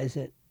minimize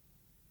it.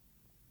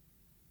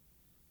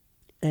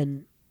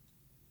 And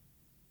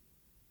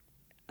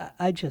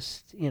I'm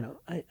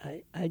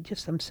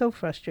so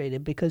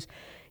frustrated, because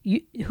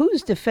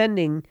who's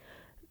defending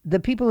the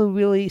people who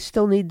really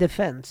still need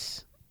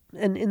defense?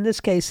 And in this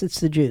case, it's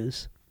the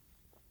Jews.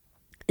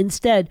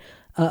 Instead,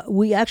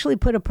 we actually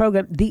put a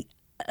program, the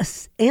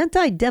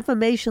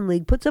Anti-Defamation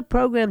League puts a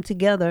program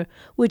together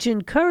which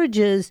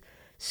encourages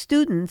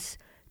students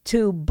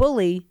to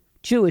bully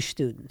Jewish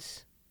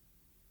students.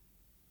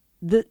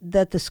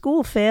 That the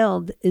school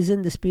failed is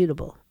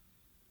indisputable.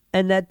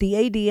 And that the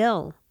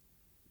ADL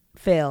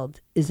failed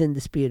is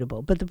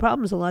indisputable. But the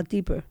problem is a lot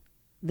deeper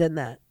than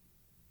that.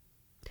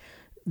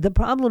 The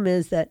problem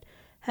is that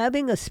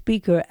having a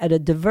speaker at a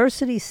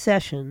diversity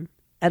session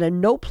at a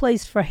No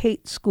Place for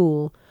Hate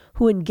school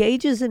who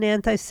engages in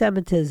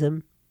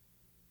anti-Semitism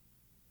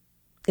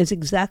is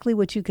exactly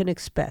what you can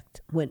expect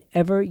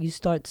whenever you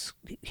start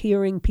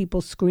hearing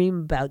people scream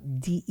about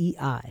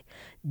DEI,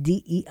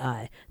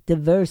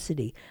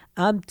 diversity.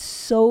 I'm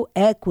so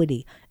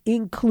equity,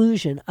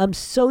 inclusion. I'm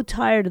so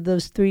tired of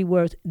those 3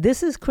 words.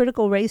 This is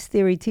critical race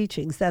theory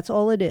teachings. That's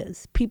all it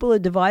is. People are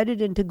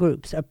divided into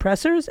groups,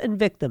 oppressors and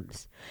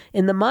victims.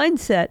 In the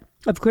mindset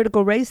of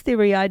critical race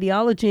theory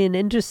ideology and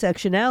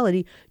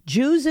intersectionality,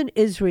 Jews in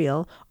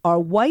Israel are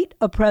white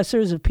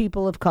oppressors of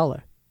people of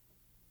color.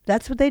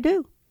 That's what they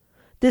do.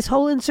 This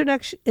whole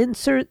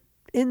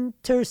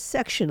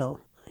intersectional,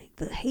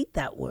 I hate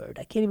that word.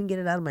 I can't even get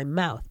it out of my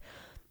mouth.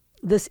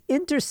 This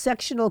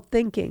intersectional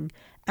thinking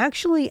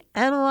actually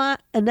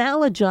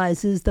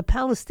analogizes the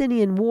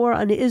Palestinian war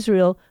on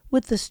Israel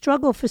with the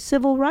struggle for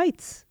civil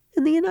rights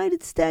in the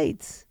United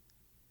States.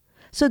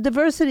 So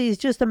diversity is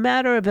just a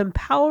matter of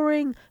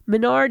empowering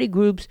minority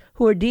groups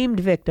who are deemed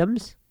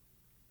victims.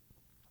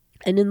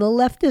 And in the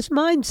leftist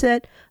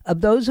mindset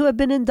of those who have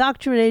been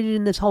indoctrinated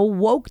in this whole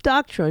woke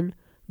doctrine,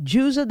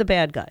 Jews are the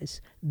bad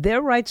guys.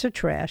 Their rights are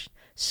trashed.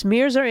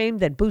 Smears are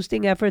aimed at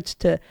boosting efforts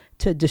to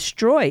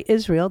destroy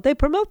Israel. They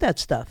promote that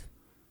stuff.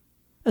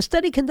 A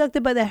study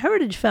conducted by the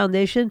Heritage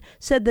Foundation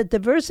said that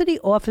diversity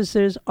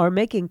officers are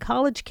making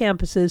college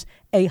campuses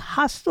a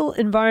hostile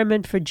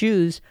environment for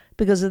Jews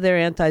because of their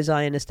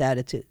anti-Zionist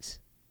attitudes.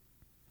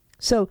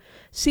 So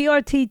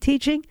CRT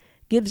teaching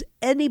gives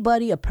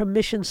anybody a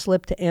permission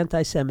slip to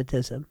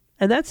anti-Semitism.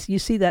 And you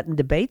see that in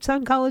debates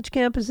on college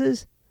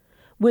campuses,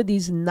 where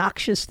these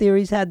noxious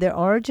theories had their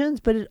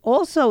origins, but it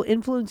also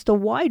influenced a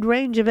wide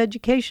range of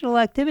educational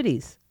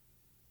activities.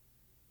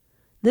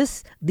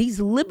 These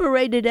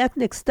liberated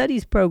ethnic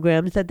studies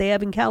programs that they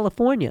have in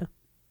California.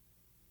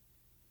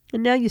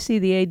 And now you see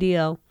the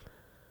ADL,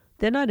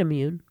 they're not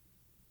immune.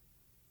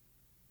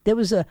 There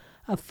was a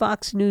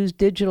Fox News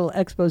digital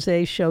expose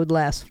showed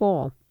last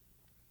fall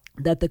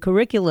that the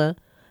curricula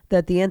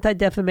that the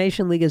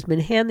Anti-Defamation League has been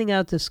handing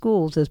out to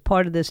schools as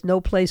part of this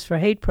No Place for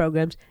Hate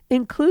programs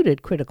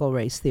included critical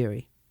race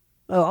theory,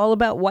 all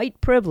about white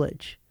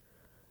privilege,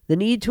 the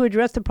need to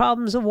address the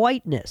problems of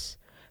whiteness,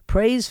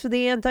 praise for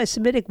the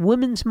anti-Semitic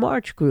Women's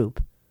March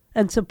group,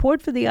 and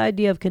support for the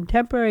idea of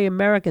contemporary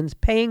Americans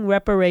paying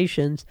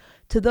reparations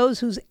to those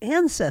whose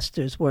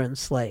ancestors were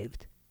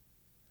enslaved.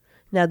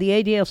 Now, the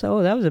ADL said,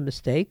 that was a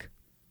mistake.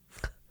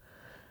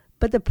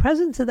 But the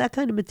presence of that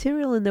kind of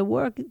material in their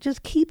work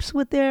just keeps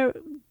with their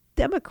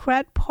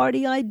Democrat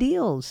Party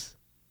ideals.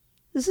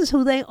 This is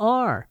who they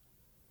are.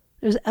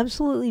 There's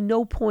absolutely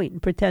no point in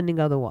pretending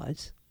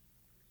otherwise.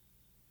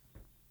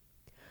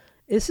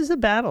 This is a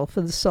battle for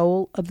the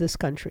soul of this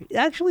country.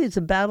 Actually, it's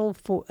a battle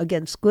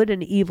against good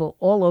and evil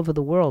all over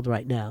the world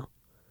right now.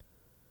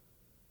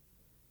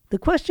 The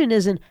question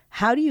isn't,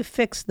 how do you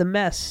fix the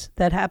mess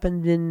that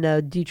happened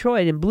in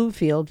Detroit, in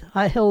Bluefield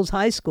Hills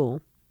High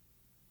School,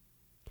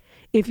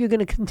 if you're going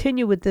to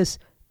continue with this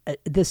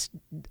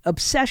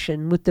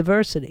obsession with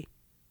diversity?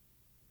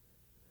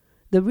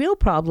 The real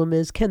problem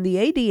is, can the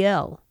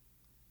ADL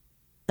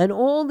and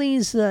all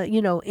these,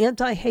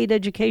 anti-hate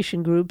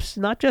education groups,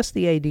 not just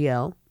the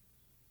ADL,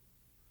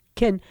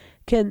 can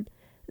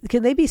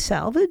they be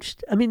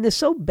salvaged? I mean, they're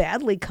so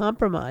badly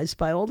compromised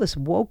by all this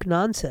woke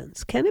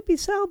nonsense. Can it be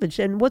salvaged?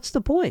 And what's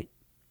the point?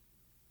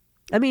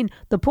 I mean,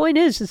 the point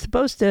is it's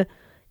supposed to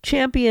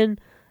champion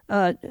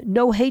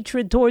no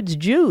hatred towards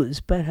Jews,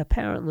 but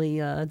apparently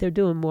they're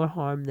doing more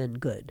harm than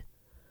good.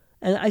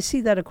 And I see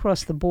that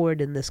across the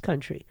board in this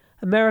country.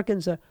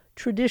 Americans are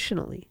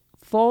traditionally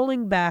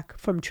falling back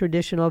from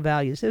traditional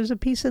values. There was a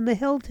piece in The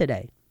Hill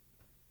today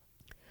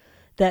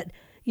that,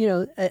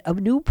 a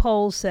new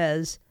poll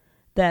says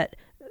that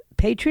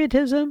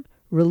patriotism,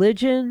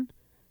 religion,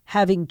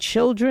 having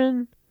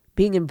children,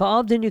 being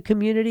involved in your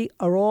community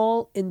are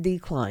all in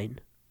decline.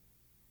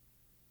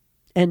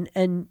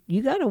 And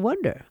you got to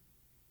wonder,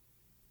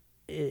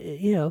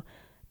 the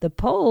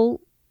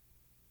poll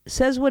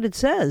says what it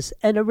says,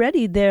 and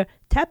already they're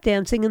tap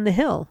dancing in The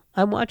Hill.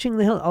 I'm watching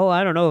The Hill.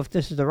 I don't know if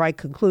this is the right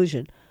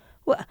conclusion.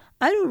 Well,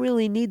 I don't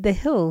really need The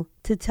Hill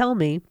to tell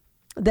me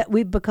that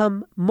we've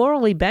become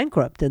morally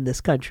bankrupt in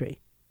this country.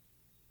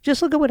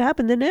 Just look at what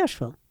happened in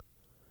Nashville.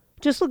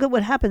 Just look at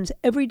what happens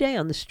every day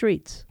on the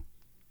streets.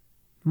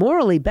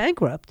 Morally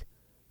bankrupt.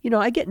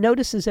 I get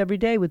notices every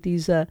day with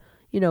these,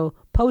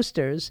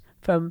 posters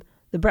from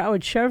the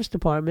Broward Sheriff's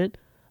Department,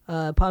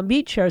 Palm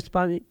Beach Sheriff's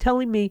Department,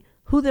 telling me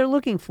who they're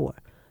looking for.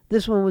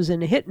 This one was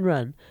in a hit and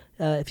run.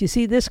 If you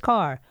see this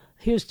car,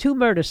 here's 2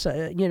 murder,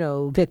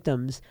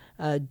 victims.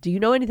 Do you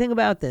know anything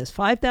about this?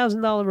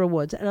 $5,000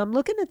 rewards. And I'm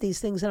looking at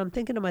these things and I'm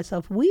thinking to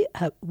myself, we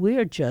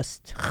are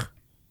just...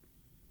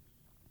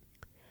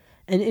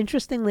 And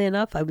interestingly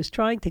enough, I was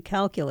trying to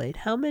calculate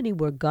how many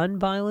were gun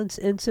violence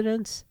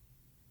incidents.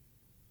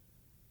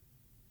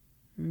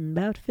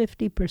 About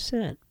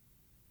 50%.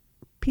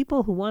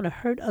 People who want to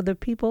hurt other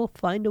people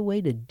find a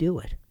way to do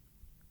it.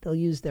 They'll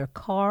use their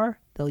car.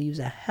 They'll use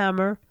a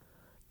hammer.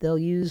 They'll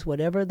use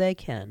whatever they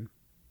can.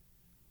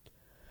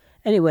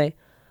 Anyway,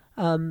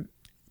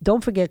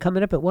 don't forget,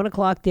 coming up at 1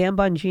 o'clock, Dan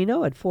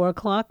Bongino. At 4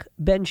 o'clock,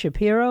 Ben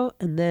Shapiro.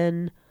 And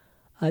then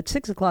at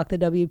 6 o'clock, the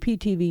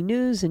WPTV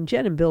News. And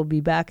Jen and Bill will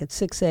be back at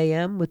 6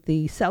 a.m. with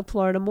the South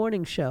Florida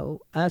Morning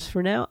Show. As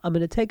for now, I'm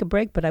going to take a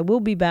break, but I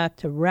will be back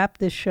to wrap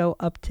this show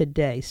up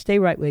today. Stay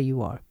right where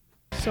you are.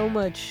 So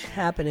much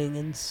happening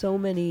and so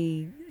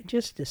many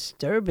just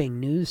disturbing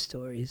news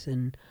stories.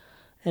 And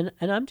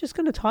I'm just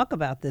going to talk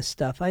about this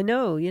stuff. I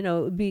know, it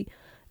would be...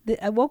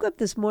 I woke up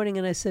this morning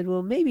and I said,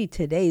 well, maybe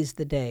today's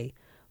the day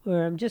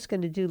where I'm just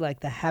going to do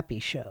like the happy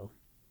show.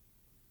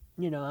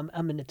 I'm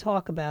going to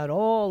talk about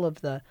all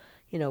of the,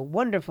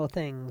 wonderful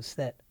things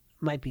that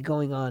might be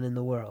going on in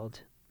the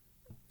world.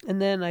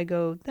 And then I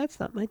go, that's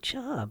not my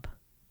job.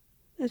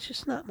 That's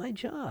just not my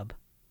job.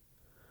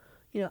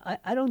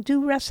 I don't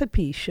do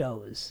recipe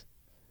shows.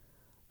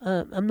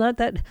 I'm not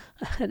that...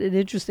 I had an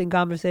interesting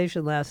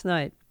conversation last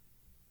night.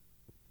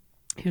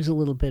 Here's a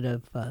little bit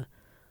of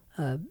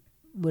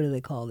what do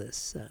they call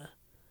this?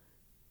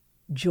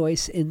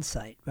 Joyce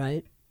insight,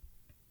 right?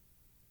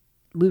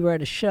 We were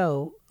at a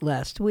show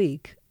last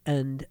week,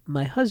 and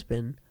my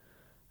husband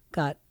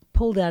got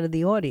pulled out of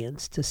the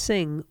audience to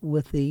sing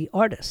with the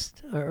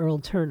artist, Earl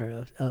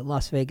Turner, a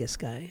Las Vegas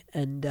guy,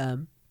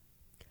 and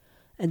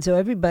so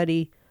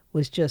everybody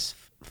was just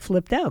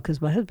flipped out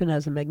because my husband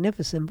has a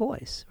magnificent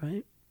voice,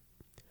 right?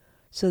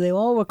 So they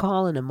all were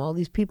calling him. All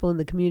these people in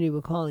the community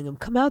were calling him,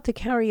 come out to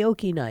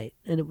karaoke night.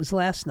 And it was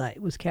last night.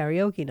 It was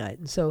karaoke night.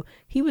 And so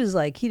he was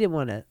like, he didn't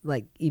want to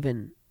like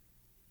even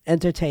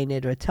entertain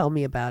it or tell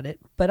me about it.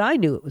 But I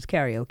knew it was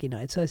karaoke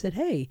night. So I said,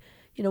 hey,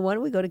 why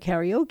don't we go to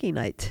karaoke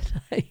night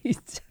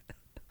tonight?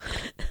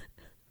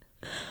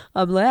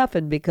 I'm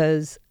laughing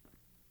because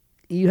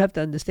you have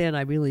to understand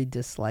I really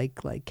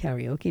dislike like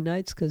karaoke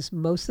nights because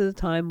most of the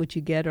time what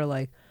you get are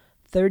like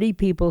 30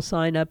 people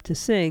sign up to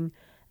sing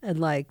and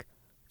like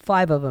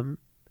 5 of them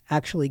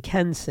actually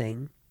can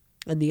sing,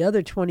 and the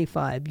other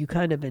 25 you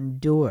kind of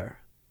endure,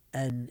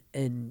 and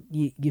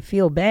you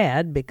feel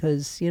bad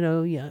because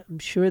I'm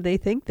sure they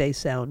think they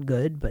sound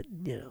good, but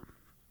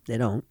they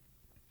don't.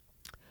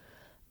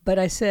 But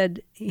I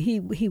said he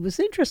was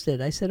interested.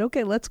 I said,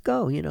 okay, let's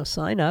go.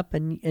 Sign up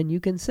and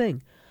you can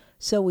sing.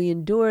 So we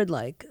endured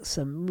like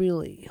some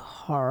really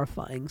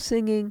horrifying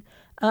singing.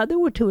 There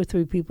were 2 or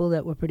 3 people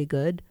that were pretty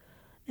good,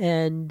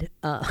 and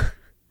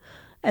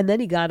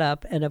then he got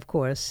up, and of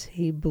course,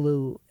 he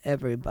blew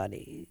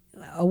everybody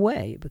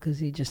away because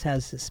he just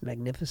has this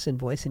magnificent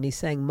voice, and he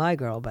sang My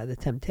Girl by The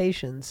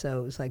Temptations, so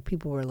it was like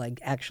people were like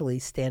actually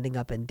standing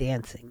up and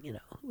dancing,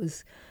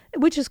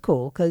 which is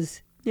cool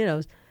because,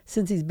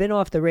 since he's been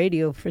off the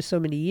radio for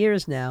so many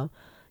years now,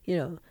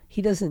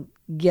 he doesn't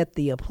get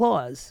the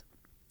applause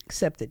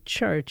except at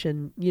church,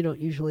 and you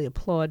don't usually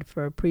applaud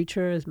for a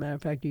preacher. As a matter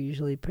of fact, you're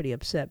usually pretty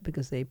upset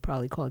because they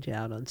probably called you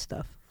out on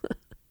stuff.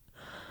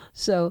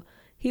 So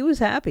he was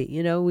happy.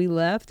 We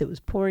left. It was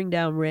pouring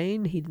down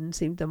rain. He didn't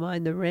seem to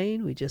mind the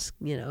rain. We just,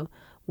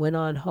 went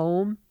on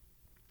home.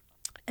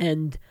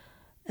 And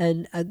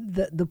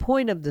the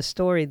point of the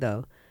story,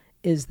 though,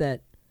 is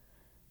that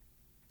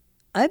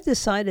I've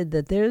decided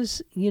that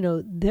there's,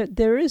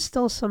 there is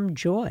still some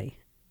joy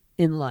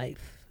in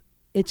life.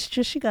 It's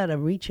just you got to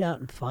reach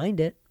out and find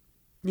it.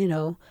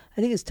 I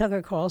think it's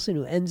Tucker Carlson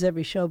who ends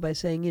every show by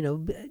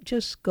saying,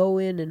 just go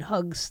in and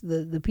hug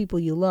the people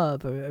you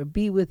love or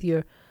be with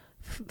your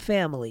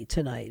family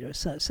tonight or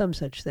some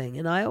such thing.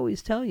 And I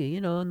always tell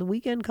you, when the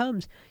weekend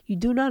comes, you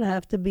do not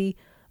have to be,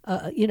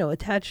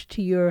 attached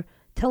to your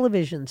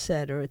television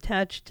set or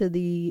attached to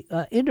the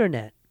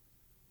internet.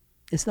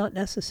 It's not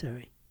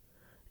necessary.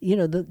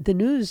 The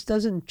news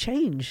doesn't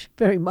change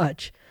very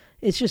much.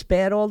 It's just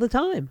bad all the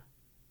time.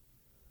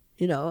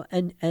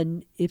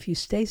 And if you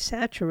stay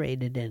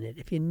saturated in it,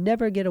 if you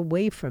never get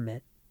away from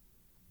it,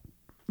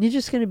 you're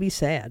just going to be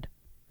sad.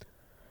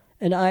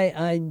 And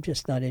I'm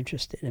just not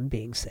interested in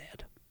being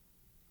sad.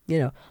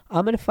 I'm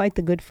going to fight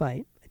the good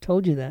fight. I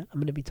told you that. I'm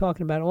going to be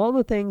talking about all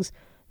the things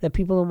that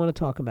people don't want to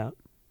talk about.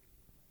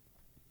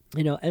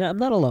 And I'm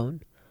not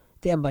alone.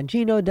 Dan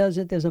Bongino does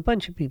it. There's a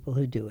bunch of people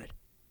who do it.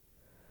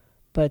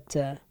 But,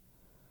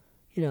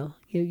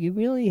 you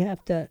really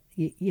have to,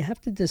 you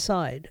have to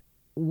decide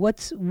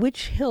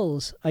which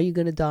hills are you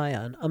going to die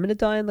on? I'm going to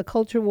die on the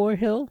culture war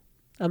hill.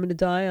 I'm going to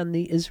die on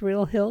the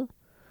Israel hill.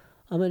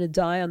 I'm going to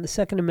die on the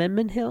Second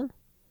Amendment hill.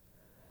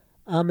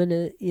 I'm going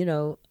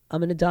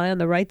to die on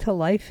the right to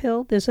life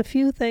hill. There's a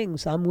few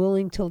things I'm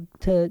willing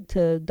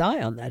to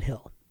die on that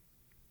hill.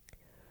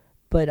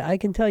 But I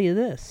can tell you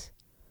this.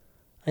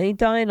 I ain't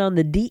dying on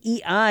the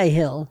DEI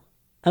hill.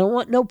 I don't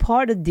want no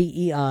part of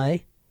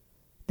DEI.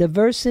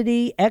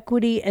 Diversity,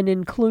 equity, and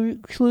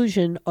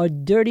inclusion are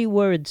dirty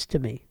words to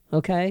me,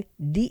 okay?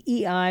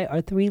 DEI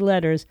are 3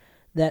 letters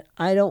that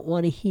I don't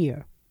want to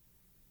hear.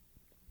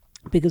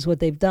 Because what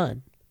they've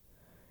done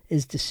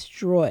is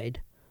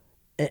destroyed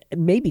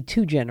maybe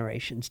 2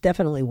 generations,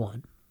 definitely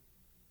 1.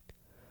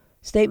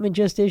 Statement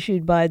just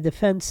issued by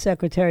Defense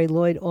Secretary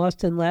Lloyd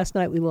Austin. Last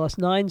night we lost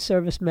 9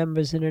 service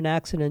members in an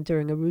accident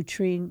during a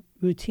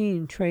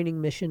routine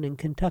training mission in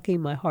Kentucky.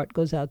 My heart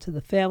goes out to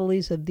the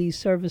families of these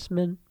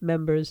servicemen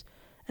members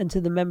and to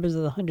the members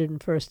of the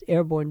 101st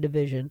Airborne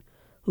Division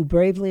who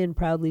bravely and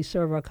proudly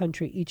serve our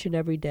country each and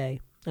every day.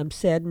 I'm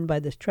saddened by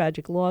this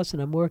tragic loss,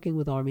 and I'm working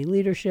with Army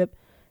leadership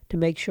to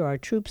make sure our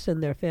troops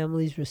and their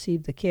families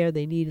receive the care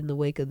they need in the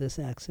wake of this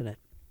accident.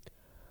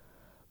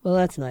 Well,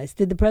 that's nice.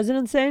 Did the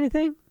president say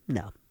anything?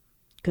 No,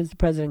 because the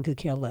president could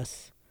care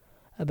less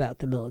about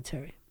the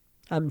military.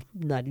 I'm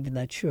not even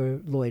that sure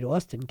Lloyd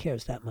Austin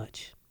cares that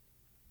much.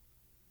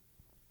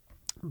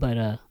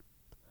 But,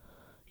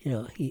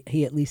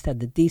 he at least had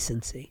the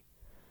decency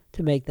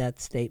to make that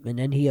statement.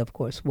 And he, of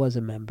course, was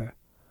a member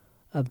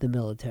of the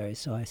military,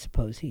 so I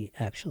suppose he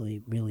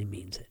actually really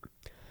means it.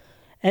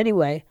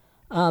 Anyway,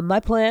 my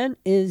plan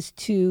is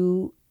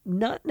to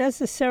not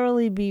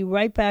necessarily be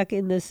right back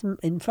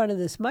in front of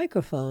this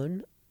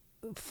microphone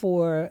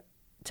for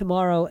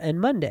tomorrow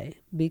and Monday,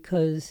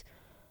 because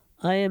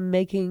I am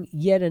making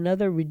yet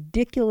another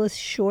ridiculous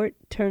short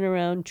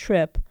turnaround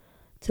trip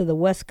to the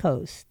West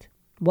Coast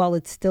while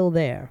it's still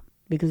there.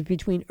 Because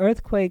between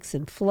earthquakes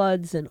and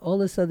floods and all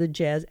this other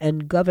jazz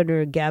and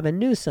Governor Gavin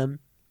Newsom,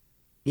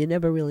 you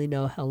never really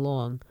know how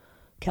long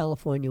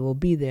California will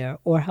be there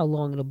or how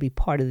long it'll be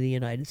part of the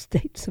United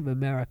States of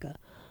America.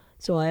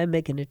 So I am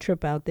making a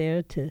trip out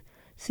there to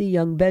see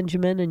young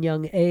Benjamin and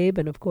young Abe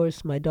and, of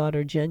course, my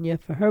daughter Jenya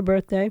for her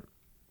birthday.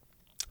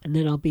 And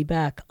then I'll be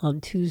back on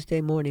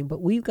Tuesday morning.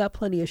 But we've got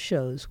plenty of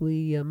shows.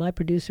 My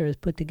producer has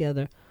put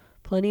together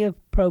plenty of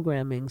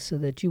programming so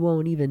that you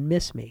won't even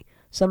miss me.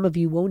 Some of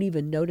you won't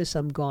even notice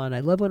I'm gone.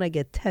 I love when I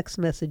get text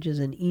messages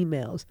and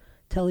emails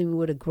telling me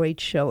what a great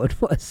show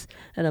it was.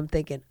 And I'm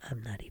thinking,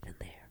 I'm not even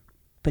there.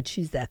 But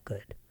she's that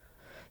good.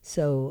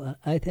 So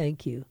I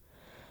thank you.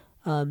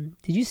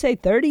 Did you say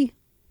 30?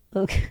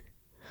 Okay.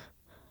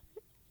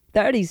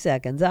 30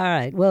 seconds. All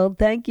right. Well,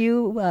 thank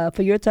you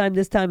for your time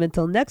this time.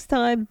 Until next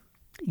time,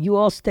 you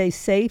all stay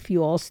safe.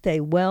 You all stay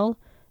well.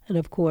 And,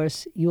 of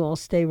course, you all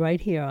stay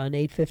right here on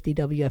 850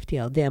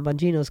 WFTL. Dan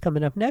Bongino's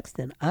coming up next,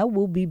 and I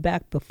will be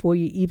back before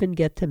you even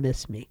get to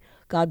miss me.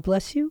 God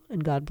bless you,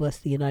 and God bless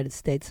the United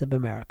States of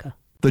America.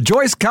 The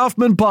Joyce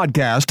Kaufman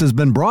Podcast has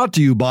been brought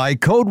to you by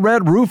Code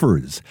Red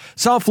Roofers,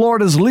 South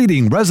Florida's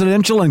leading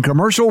residential and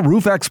commercial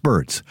roof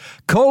experts.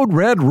 Code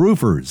Red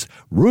Roofers,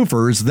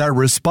 roofers that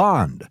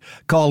respond.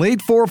 Call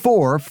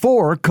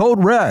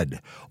 844-4-CODE-RED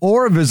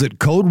or visit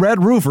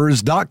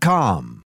CodeRedRoofers.com.